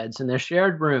bunk beds in their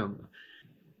shared room,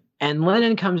 and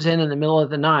Lennon comes in the middle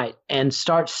of the night and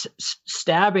starts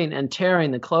stabbing and tearing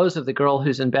the clothes of the girl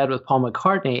who's in bed with Paul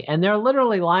McCartney. And they're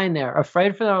literally lying there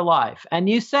afraid for their life. And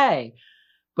you say,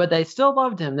 but they still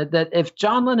loved him, that if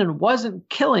John Lennon wasn't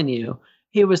killing you,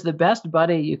 he was the best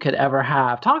buddy you could ever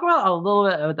have. Talk about a little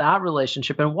bit of that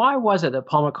relationship, and why was it that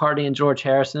Paul McCartney and George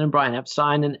Harrison and Brian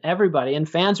Epstein and everybody and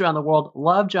fans around the world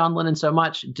loved John Lennon so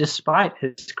much despite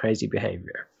his crazy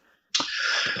behavior?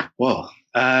 Well,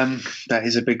 that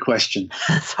is a big question.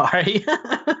 Sorry.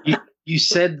 you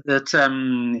said that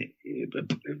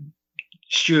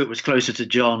Stuart was closer to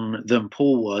John than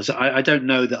Paul was. I don't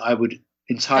know that I would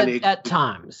entirely at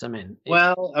times.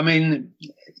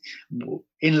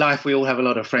 In life we all have a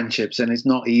lot of friendships, and it's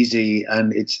not easy,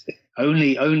 and it's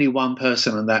only one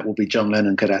person, and that will be John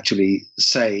Lennon, could actually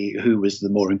say who was the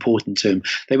more important to him.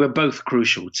 They were both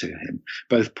crucial to him,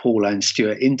 both Paul and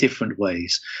Stuart, in different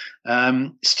ways.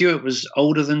 Stuart was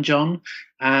older than John,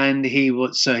 and he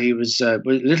was a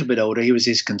little bit older. He was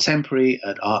his contemporary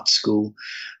at art school,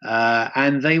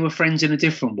 and they were friends in a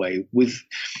different way.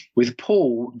 With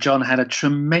Paul, John had a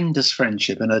tremendous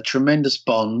friendship and a tremendous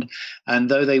bond, and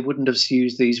though they wouldn't have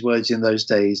used these words in those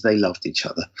days, they loved each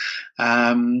other.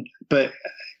 But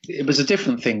it was a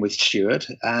different thing with Stuart,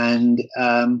 and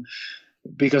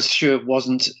because Stuart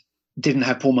didn't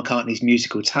have Paul McCartney's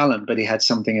musical talent, but he had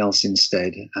something else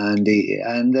instead, and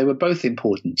they were both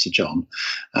important to John,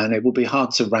 and it would be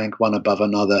hard to rank one above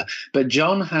another. But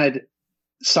John had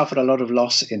suffered a lot of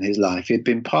loss in his life. He'd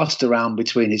been passed around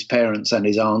between his parents and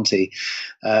his auntie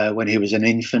when he was an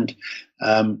infant.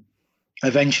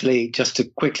 Eventually, just to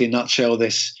quickly nutshell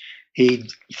this, he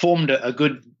formed a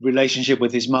good relationship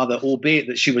with his mother, albeit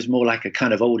that she was more like a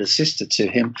kind of older sister to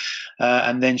him.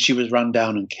 And then she was run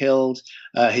down and killed.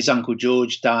 His uncle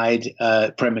George died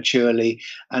prematurely.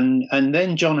 And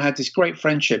then John had this great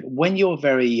friendship. When you're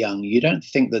very young, you don't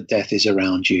think that death is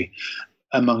around you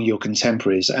among your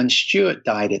contemporaries. And Stuart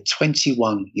died at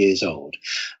 21 years old.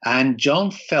 And John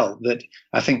felt that,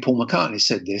 I think Paul McCartney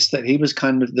said this,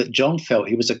 that John felt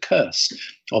he was a curse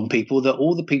on people, that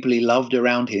all the people he loved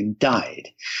around him died.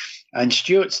 And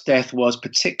Stuart's death was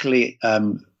particularly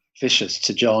vicious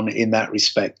to John in that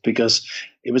respect, because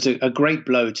it was a great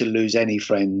blow to lose any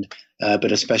friend,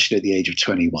 but especially at the age of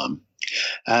 21.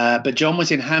 But John was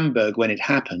in Hamburg when it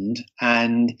happened,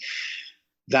 and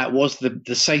that was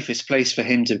the safest place for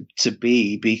him to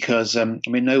be, because,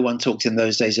 no one talked in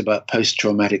those days about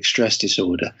post-traumatic stress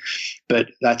disorder,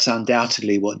 but that's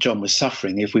undoubtedly what John was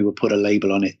suffering if we would put a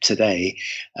label on it today.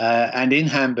 And in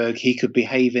Hamburg, he could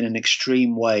behave in an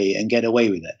extreme way and get away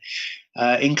with it,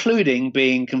 including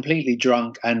being completely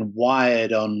drunk and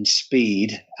wired on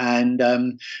speed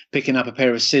and picking up a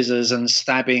pair of scissors and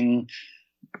stabbing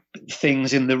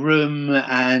things in the room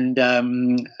and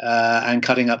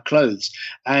cutting up clothes.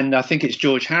 And I think it's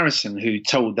George Harrison who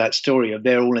told that story of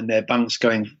they're all in their bunks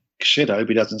going, shit, I hope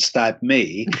he doesn't stab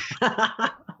me.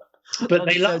 But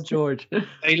they loved George.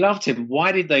 They loved him.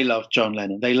 Why did they love John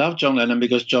Lennon? They loved John Lennon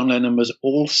because John Lennon was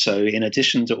also, in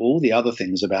addition to all the other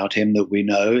things about him that we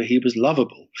know, he was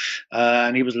lovable.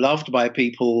 And he was loved by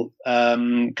people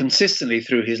consistently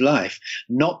through his life,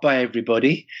 not by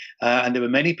everybody. And there were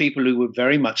many people who would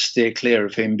very much steer clear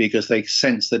of him because they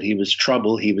sensed that he was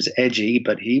trouble, he was edgy,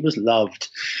 but he was loved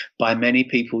by many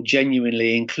people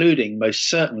genuinely, including most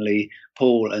certainly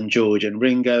Paul and George and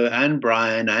Ringo and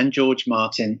Brian and George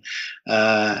Martin,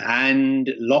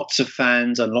 and lots of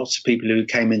fans and lots of people who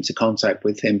came into contact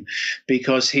with him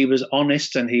because he was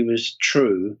honest and he was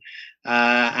true,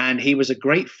 and he was a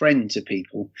great friend to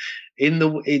people.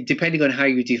 Depending on how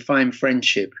you define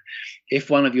friendship, if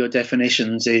one of your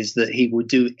definitions is that he will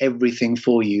do everything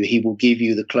for you, he will give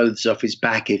you the clothes off his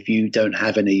back if you don't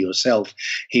have any yourself,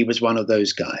 he was one of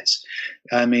those guys.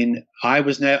 I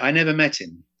never met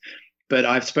him, but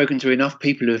I've spoken to enough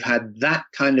people who've had that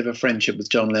kind of a friendship with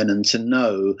John Lennon to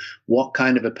know what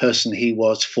kind of a person he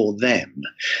was for them.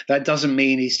 That doesn't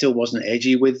mean he still wasn't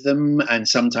edgy with them and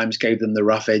sometimes gave them the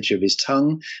rough edge of his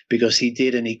tongue, because he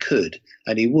did and he could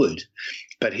and he would.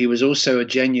 But he was also a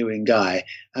genuine guy.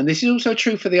 And this is also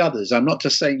true for the others. I'm not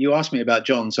just saying, you asked me about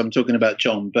John, so I'm talking about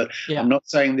John, but yeah. I'm not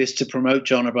saying this to promote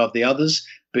John above the others,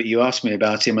 but you asked me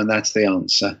about him and that's the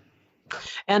answer.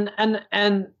 And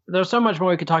there's so much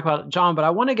more we could talk about John, but I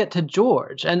want to get to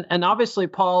George. And obviously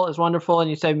Paul is wonderful, and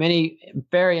you say many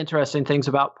very interesting things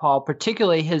about Paul,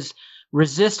 particularly his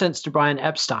resistance to Brian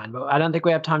Epstein. But I don't think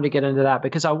we have time to get into that,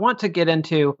 because I want to get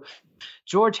into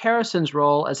George Harrison's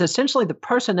role as essentially the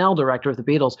personnel director of the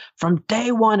Beatles from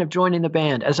day one of joining the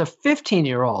band, as a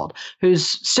 15-year-old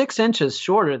who's 6 inches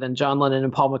shorter than John Lennon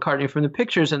and Paul McCartney from the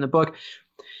pictures in the book.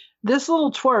 This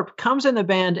little twerp comes in the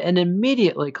band and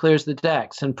immediately clears the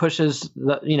decks and pushes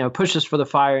for the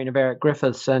firing of Eric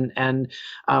Griffiths and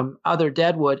other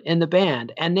Deadwood in the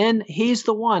band. And then he's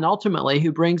the one ultimately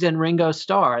who brings in Ringo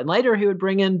Starr. And later he would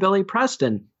bring in Billy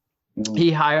Preston.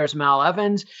 He hires Mal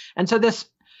Evans. And so this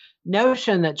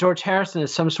notion that George Harrison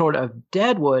is some sort of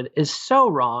Deadwood is so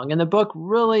wrong. And the book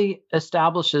really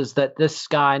establishes that this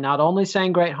guy not only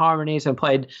sang great harmonies and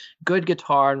played good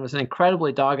guitar and was an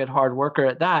incredibly dogged hard worker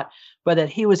at that, but that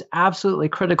he was absolutely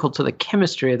critical to the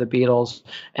chemistry of the Beatles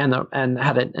and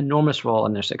had an enormous role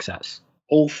in their success.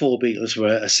 All 4 Beatles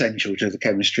were essential to the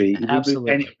chemistry.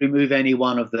 Remove any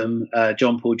one of them,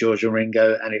 John, Paul, George, and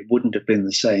Ringo, and it wouldn't have been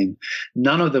the same.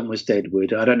 None of them was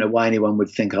Deadwood. I don't know why anyone would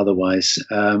think otherwise.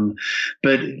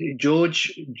 But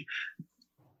George,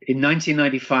 in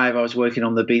 1995, I was working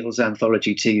on the Beatles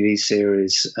anthology TV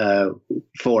series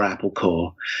for Apple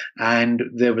Corps, and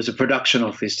there was a production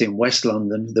office in West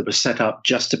London that was set up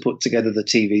just to put together the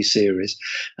TV series,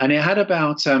 and it had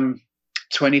about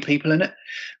 20 people in it,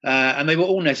 and they were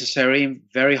all necessary,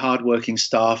 very hard-working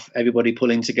staff, everybody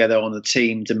pulling together on a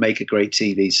team to make a great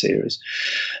TV series.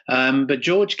 But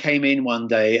George came in one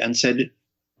day and said,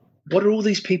 what are all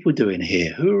these people doing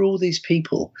here? Who are all these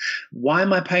people? Why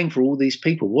am I paying for all these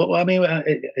people?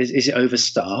 Is it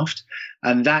overstaffed?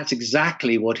 And that's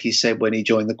exactly what he said when he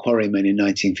joined the Quarrymen in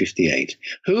 1958.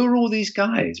 Who are all these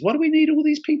guys? What do we need all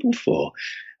these people for?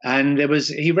 And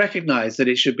he recognized that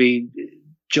it should be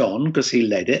John, because he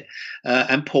led it,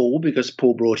 and Paul, because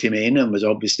Paul brought him in and was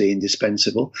obviously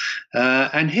indispensable,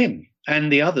 and him.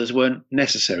 And the others weren't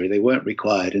necessary. They weren't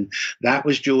required. And that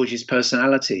was George's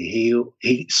personality.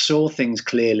 He saw things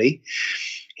clearly.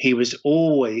 He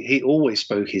always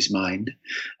spoke his mind.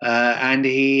 And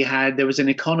there was an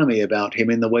economy about him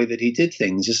in the way that he did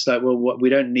things. It's like, well, we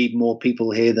don't need more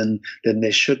people here than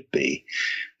there should be.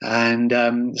 And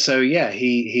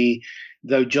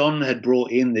though John had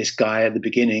brought in this guy at the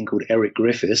beginning called Eric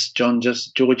Griffiths, George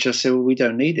just said, well, we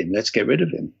don't need him. Let's get rid of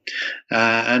him.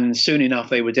 And soon enough,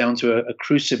 they were down to a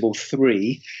Crucible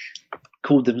 3,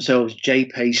 called themselves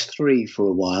J-Pace 3 for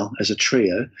a while as a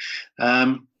trio.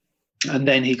 And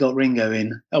then he got Ringo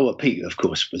in. Oh, well, Pete, of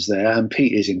course, was there. And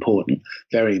Pete is important,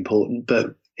 very important.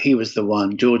 But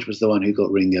George was the one who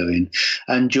got Ringo in.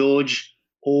 And George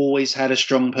always had a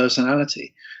strong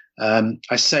personality.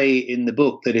 I say in the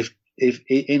book that if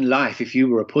in life, if you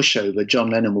were a pushover,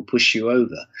 John Lennon will push you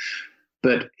over.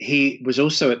 But he was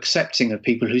also accepting of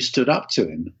people who stood up to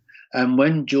him. And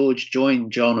when George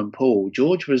joined John and Paul,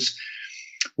 George was,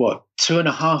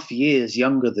 2.5 years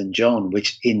younger than John,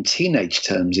 which in teenage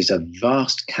terms is a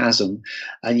vast chasm.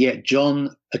 And yet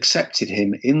John accepted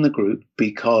him in the group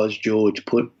because George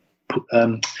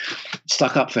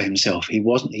stuck up for himself. He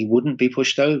wouldn't be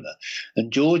pushed over.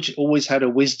 And George always had a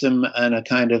wisdom and a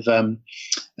kind of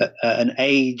an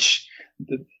age,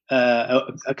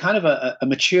 a kind of a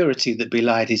maturity that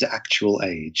belied his actual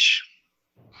age.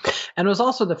 And it was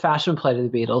also the fashion plate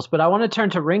of the Beatles. But I want to turn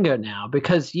to Ringo now,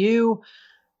 because you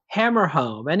hammer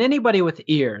home, and anybody with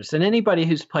ears and anybody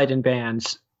who's played in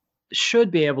bands should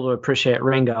be able to appreciate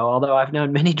Ringo, although I've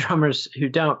known many drummers who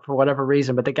don't for whatever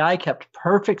reason. But the guy kept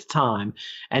perfect time,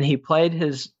 and he played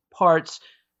his parts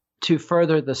to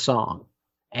further the song.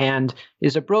 And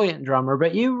is a brilliant drummer.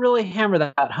 But you really hammer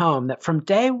that home, that from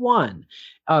day one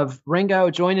of Ringo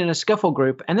joining a skiffle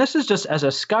group, and this is just as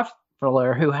a scuffler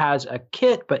who has a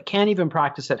kit but can't even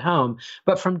practice at home,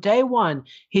 but from day one,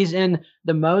 he's in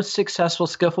the most successful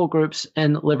skiffle groups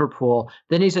in Liverpool.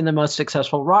 Then he's in the most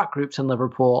successful rock groups in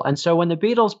Liverpool. And so when the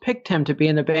Beatles picked him to be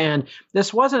in the band,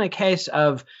 this wasn't a case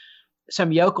of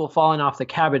some yokel falling off the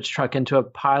cabbage truck into a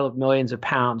pile of millions of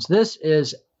pounds. This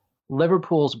is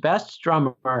Liverpool's best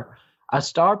drummer, a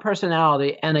star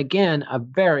personality, and again, a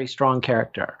very strong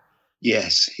character.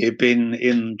 Yes, he'd been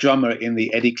in drummer in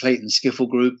the Eddie Clayton skiffle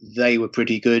group. They were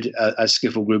pretty good, as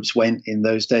skiffle groups went in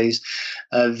those days.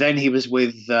 Then he was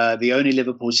with the only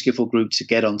Liverpool skiffle group to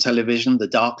get on television, the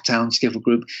Darktown skiffle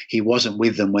group. He wasn't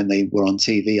with them when they were on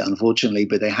TV, unfortunately,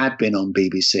 but they had been on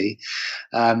BBC.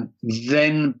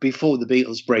 Then, before the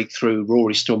Beatles' breakthrough,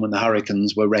 Rory Storm and the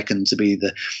Hurricanes were reckoned to be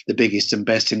the biggest and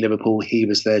best in Liverpool. He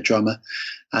was their drummer.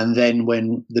 And then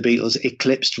when the Beatles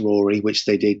eclipsed Rory, which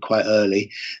they did quite early,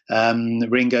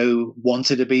 Ringo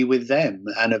wanted to be with them,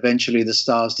 and eventually the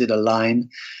stars did align.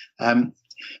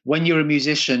 When you're a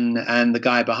musician and the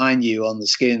guy behind you on the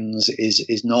skins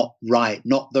is not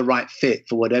the right fit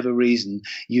for whatever reason,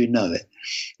 you know it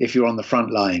if you're on the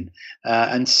front line.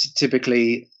 And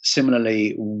typically,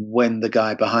 similarly, when the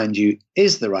guy behind you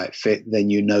is the right fit, then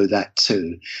you know that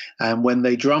too. And when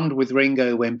they drummed with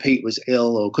Ringo when Pete was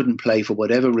ill or couldn't play for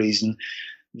whatever reason,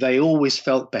 they always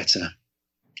felt better.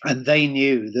 And they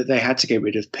knew that they had to get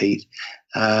rid of Pete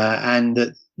and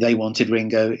that they wanted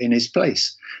Ringo in his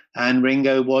place. And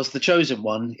Ringo was the chosen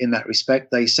one in that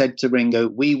respect. They said to Ringo,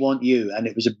 "We want you." And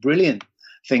it was a brilliant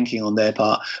thinking on their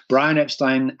part. Brian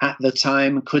Epstein at the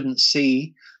time couldn't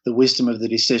see the wisdom of the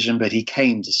decision, but he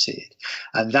came to see it.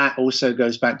 And that also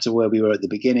goes back to where we were at the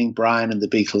beginning, Brian and the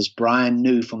Beatles. Brian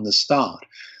knew from the start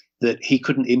that he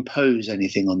couldn't impose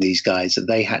anything on these guys, that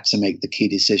they had to make the key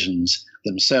decisions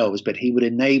themselves, but he would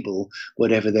enable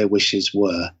whatever their wishes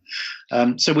were.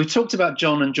 So we've talked about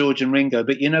John and George and Ringo,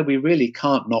 but we really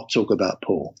can't not talk about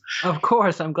Paul. Of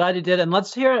course, I'm glad you did. And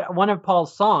let's hear one of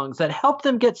Paul's songs that helped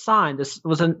them get signed. This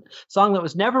was a song that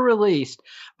was never released,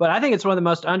 but I think it's one of the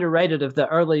most underrated of the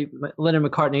early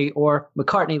Lennon-McCartney, or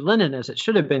McCartney-Lennon as it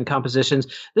should have been, compositions.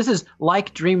 This is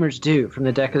Like Dreamers Do from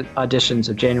the Decca auditions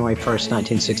of January 1st,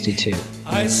 1962.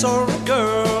 I saw a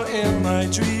girl in my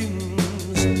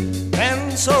dreams,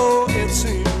 and so it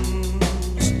seems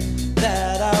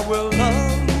that I will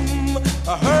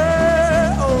love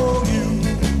her. Oh,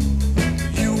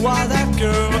 you are that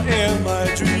girl in my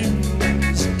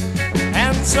dreams,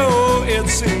 and so it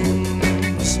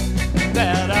seems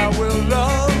that I will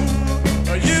love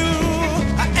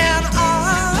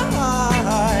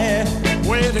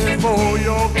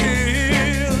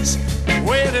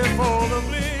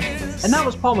And that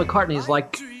was Paul McCartney's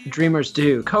Like Dreamers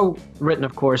Do, co-written,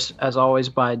 of course, as always,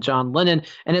 by John Lennon.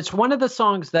 And it's one of the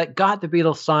songs that got the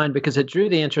Beatles signed because it drew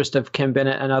the interest of Kim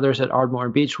Bennett and others at Ardmore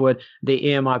and Beechwood, the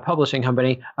EMI publishing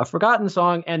company. A forgotten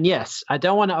song. And yes, I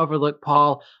don't want to overlook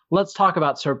Paul. Let's talk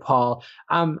about Sir Paul.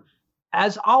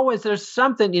 As always, there's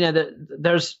something,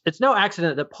 it's no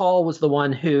accident that Paul was the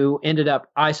one who ended up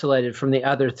isolated from the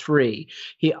other three.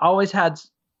 He always had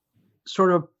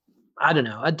sort of,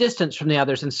 a distance from the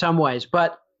others in some ways,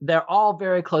 but they're all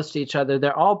very close to each other.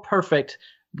 They're all perfect.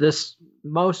 This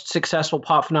most successful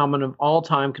pop phenomenon of all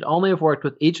time could only have worked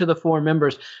with each of the four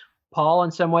members. Paul, in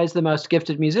some ways, the most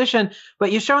gifted musician,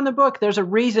 but you show in the book, there's a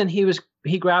reason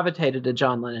he gravitated to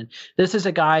John Lennon. This is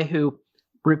a guy who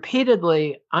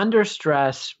repeatedly, under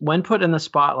stress, when put in the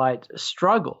spotlight,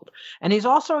 struggled. And he's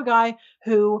also a guy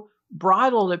who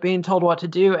bridled at being told what to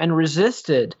do and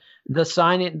resisted the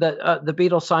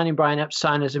Beatles signing Brian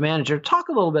Epstein as a manager. Talk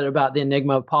a little bit about the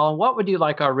enigma of Paul, and what would you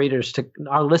like our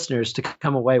listeners to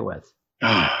come away with?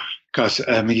 Oh, gosh,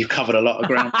 you've covered a lot of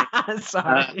ground.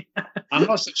 Sorry. I'm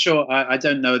not so sure. I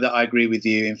don't know that I agree with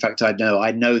you. In fact, I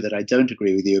know that I don't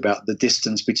agree with you about the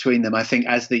distance between them. I think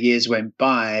as the years went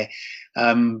by,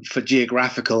 for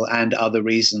geographical and other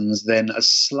reasons, then a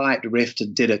slight rift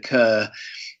did occur.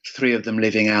 Three of them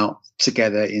living out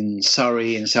together in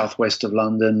Surrey, in southwest of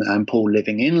London, and Paul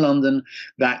living in London.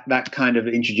 That kind of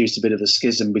introduced a bit of a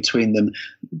schism between them,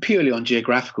 purely on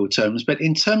geographical terms. But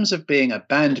in terms of being a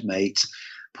bandmate,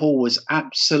 Paul was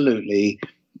absolutely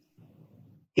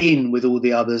in with all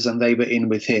the others, and they were in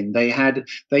with him.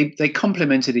 They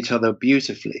complemented each other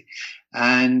beautifully,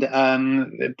 and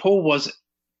Paul was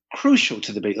crucial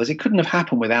to the Beatles. It couldn't have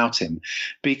happened without him,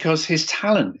 because his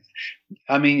talent.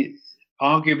 I mean,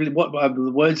 arguably, what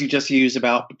the words you just used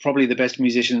about probably the best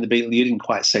musician in the Beatles, you didn't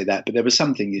quite say that, but there was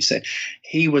something you said.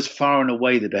 He was far and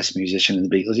away the best musician in the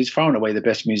Beatles. He's far and away the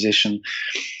best musician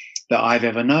that I've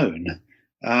ever known.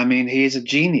 I mean, he is a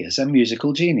genius, a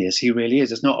musical genius. He really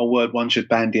is. It's not a word one should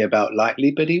bandy about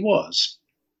lightly, but he was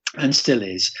and still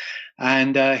is.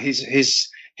 And his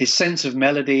sense of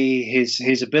melody,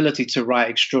 his ability to write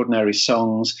extraordinary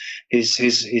songs,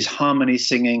 his harmony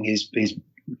singing, his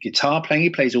guitar playing. He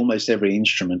plays almost every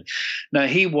instrument. Now,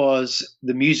 he was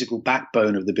the musical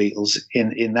backbone of the Beatles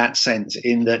in that sense,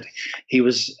 in that he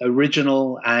was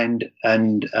original and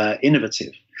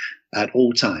innovative at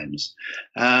all times.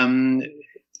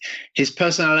 His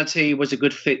personality was a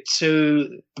good fit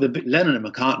too. Lennon and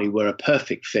McCartney were a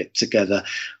perfect fit together.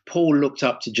 Paul looked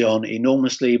up to John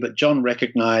enormously, but John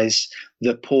recognized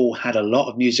that Paul had a lot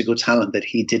of musical talent that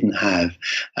he didn't have.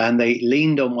 And they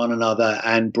leaned on one another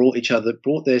and brought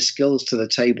their skills to the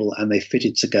table, and they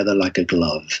fitted together like a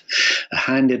glove, a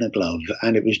hand in a glove.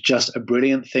 And it was just a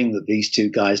brilliant thing that these two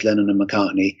guys, Lennon and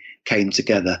McCartney, came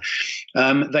together.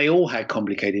 They all had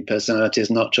complicated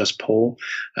personalities, not just Paul.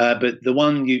 But the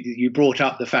one you brought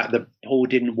up, the fact that Paul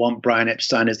didn't want Brian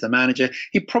Epstein as the manager.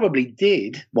 He probably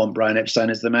did want Brian Epstein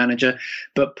as the manager,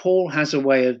 but Paul has a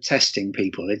way of testing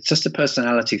people. It's just a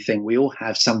personality thing. We all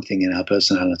have something in our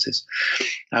personalities.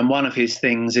 And one of his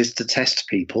things is to test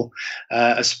people,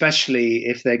 especially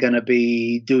if they're going to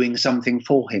be doing something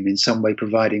for him in some way,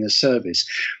 providing a service.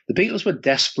 The Beatles were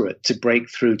desperate to break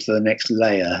through to the next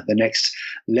layer, the next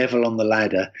level on the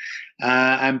ladder.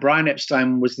 And Brian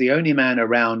Epstein was the only man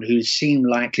around who seemed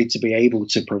likely to be able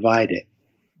to provide it.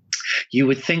 You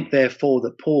would think, therefore,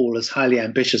 that Paul, as highly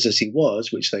ambitious as he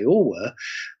was, which they all were,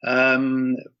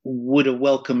 would have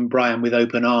welcomed Brian with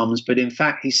open arms. But in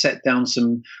fact, he set down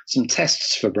some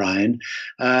tests for Brian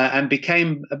and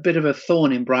became a bit of a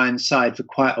thorn in Brian's side for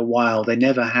quite a while. They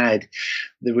never had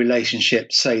the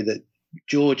relationship, say, that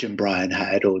George and Brian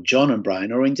had, or John and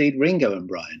Brian, or indeed Ringo and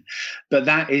Brian. But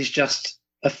that is just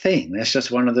a thing. That's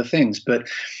just one of the things. But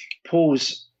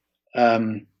Paul's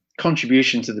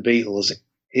contribution to the Beatles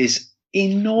is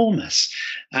enormous,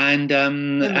 and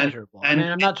immeasurable. I mean,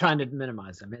 I'm not trying to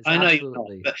minimize them. It's I know you're not,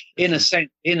 but in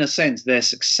a sense, their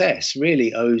success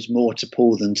really owes more to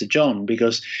Paul than to John,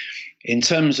 because in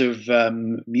terms of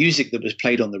music that was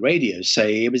played on the radio,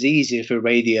 say, it was easier for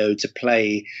radio to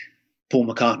play Paul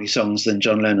McCartney songs than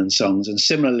John Lennon songs, and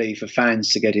similarly for fans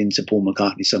to get into Paul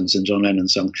McCartney songs than John Lennon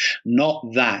songs.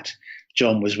 Not that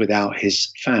John was without his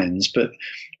fans, but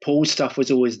Paul's stuff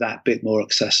was always that bit more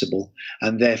accessible,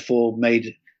 and therefore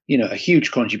made, a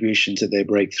huge contribution to their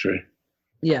breakthrough.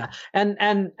 Yeah,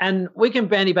 and we can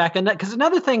bandy back on that, because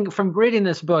another thing from reading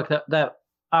this book that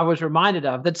I was reminded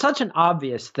of, that's such an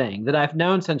obvious thing that I've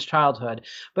known since childhood,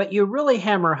 but you really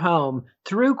hammer home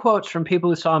through quotes from people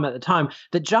who saw him at the time,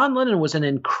 that John Lennon was an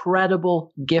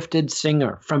incredible, gifted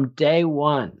singer from day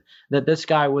one. that this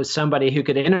guy was somebody who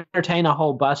could entertain a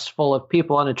whole bus full of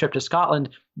people on a trip to Scotland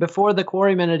before the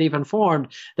Quarrymen had even formed.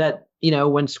 That,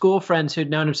 when school friends who'd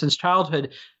known him since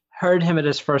childhood heard him at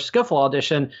his first Skiffle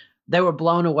audition, they were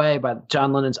blown away by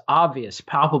John Lennon's obvious,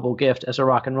 palpable gift as a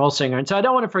rock and roll singer. And so I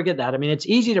don't want to forget that. I mean, it's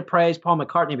easy to praise Paul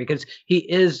McCartney because he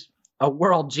is a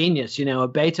world genius, a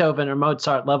Beethoven or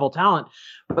Mozart level talent.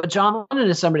 But John Lennon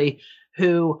is somebody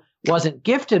who wasn't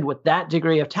gifted with that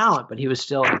degree of talent, but he was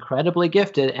still incredibly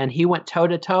gifted. And he went toe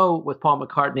to toe with Paul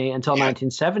McCartney until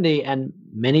 1970. And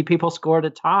many people scored a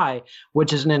tie,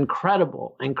 which is an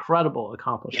incredible, incredible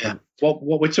accomplishment. Yeah.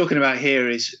 What we're talking about here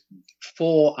is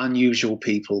 4 unusual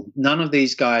people. None of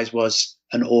these guys was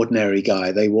an ordinary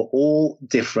guy. They were all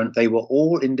different. They were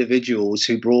all individuals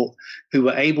who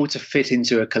were able to fit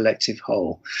into a collective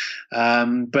whole.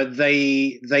 But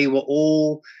they were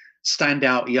all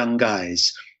standout young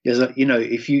guys. There's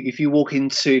if you walk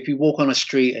on a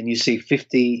street and you see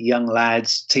 50 young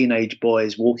lads, teenage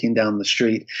boys walking down the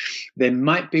street, there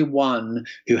might be one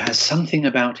who has something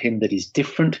about him that is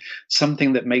different,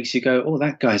 something that makes you go, oh,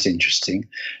 that guy's interesting.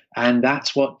 And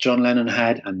that's what John Lennon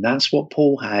had, and that's what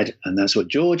Paul had, and that's what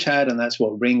George had, and that's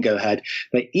what Ringo had.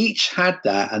 They each had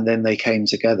that, and then they came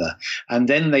together. And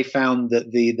then they found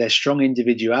that their strong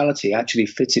individuality actually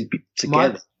fitted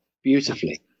together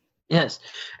beautifully. Yes.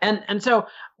 And so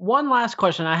one last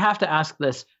question. I have to ask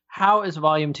this. How is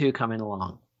Volume 2 coming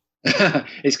along?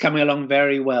 It's coming along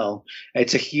very well.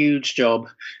 It's a huge job.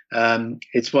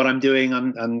 It's what I'm doing.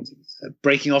 I'm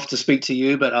breaking off to speak to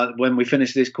you, but when we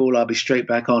finish this call, I'll be straight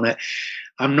back on it.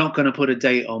 I'm not going to put a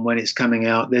date on when it's coming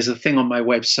out. There's a thing on my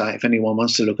website, if anyone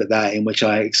wants to look at that, in which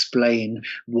I explain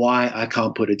why I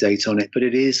can't put a date on it. But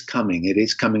it is coming. It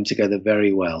is coming together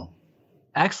very well.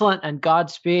 Excellent, and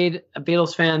Godspeed.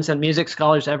 Beatles fans and music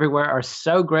scholars everywhere are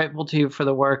so grateful to you for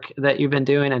the work that you've been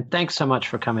doing, and thanks so much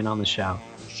for coming on the show.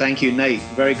 Thank you, Nate.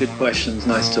 Very good questions.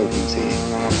 Nice talking to you.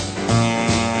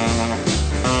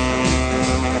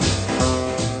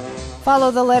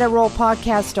 Follow the Let It Roll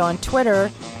podcast on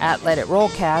Twitter at Let It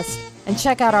Rollcast, and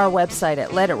check out our website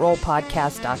at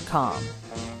letitrollpodcast.com.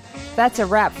 That's a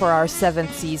wrap for our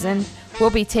 7th season. We'll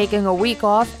be taking a week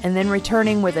off and then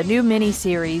returning with a new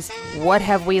mini-series, What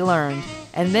Have We Learned?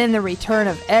 And then the return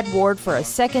of Ed Ward for a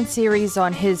second series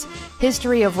on his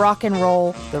history of rock and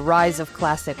roll, the rise of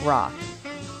classic rock.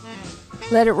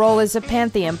 Let It Roll is a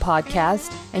Pantheon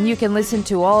podcast, and you can listen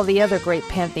to all the other great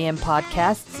Pantheon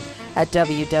podcasts at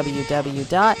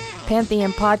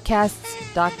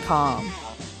www.pantheonpodcasts.com.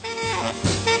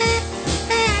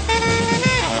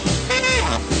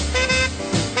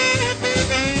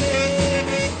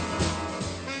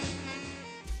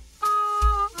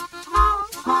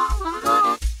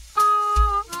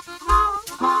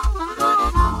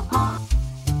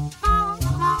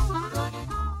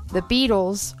 The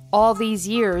Beatles, All These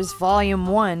Years, Volume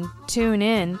 1, Tune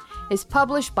In, is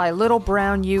published by Little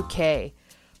Brown UK.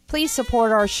 Please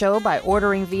support our show by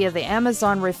ordering via the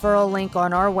Amazon referral link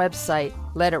on our website,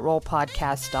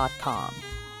 letitrollpodcast.com.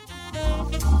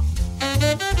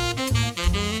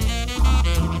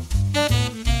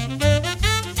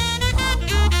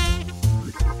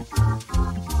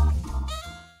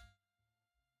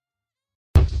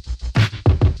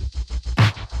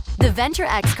 The Venture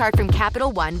X card from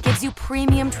Capital One gives you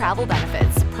premium travel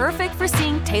benefits, perfect for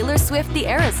seeing Taylor Swift the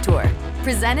Eras Tour.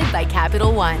 Presented by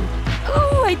Capital One.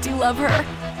 Ooh, I do love her.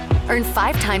 Earn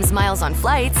 5 times miles on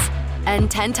flights and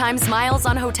 10 times miles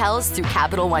on hotels through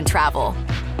Capital One Travel.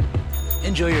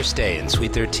 Enjoy your stay in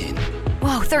Suite 13.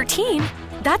 Whoa, 13?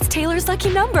 That's Taylor's lucky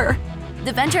number.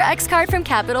 The Venture X card from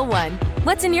Capital One.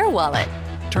 What's in your wallet?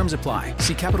 Terms apply.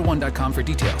 See CapitalOne.com for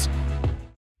details.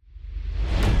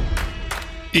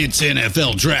 It's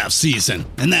NFL draft season,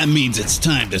 and that means it's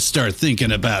time to start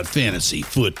thinking about fantasy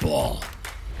football.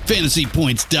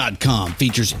 FantasyPoints.com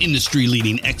features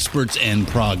industry-leading experts and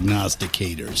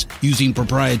prognosticators using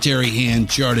proprietary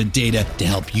hand-charted data to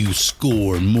help you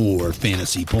score more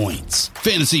fantasy points.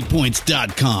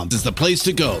 FantasyPoints.com is the place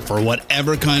to go for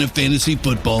whatever kind of fantasy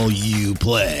football you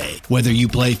play. Whether you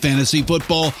play fantasy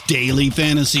football, daily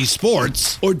fantasy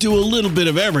sports, or do a little bit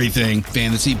of everything,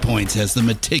 Fantasy Points has the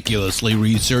meticulously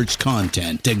researched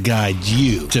content to guide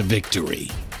you to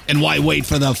victory. And why wait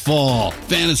for the fall?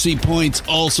 Fantasy Points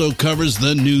also covers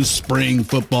the new spring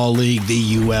football league,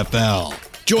 the UFL.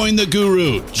 Join the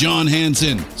guru, John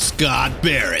Hansen, Scott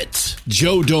Barrett,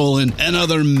 Joe Dolan, and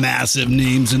other massive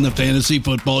names in the fantasy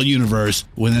football universe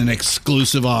with an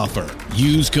exclusive offer.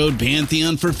 Use code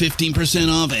Pantheon for 15%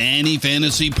 off any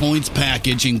Fantasy Points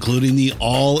package, including the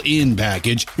all-in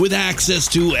package, with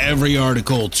access to every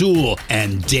article, tool,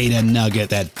 and data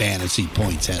nugget that Fantasy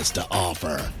Points has to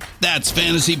offer. That's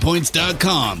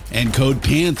fantasypoints.com and code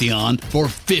Pantheon for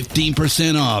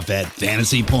 15% off at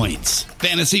Fantasy Points.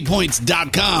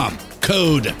 Fantasypoints.com,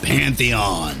 code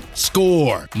Pantheon.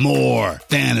 Score more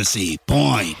fantasy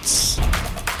points.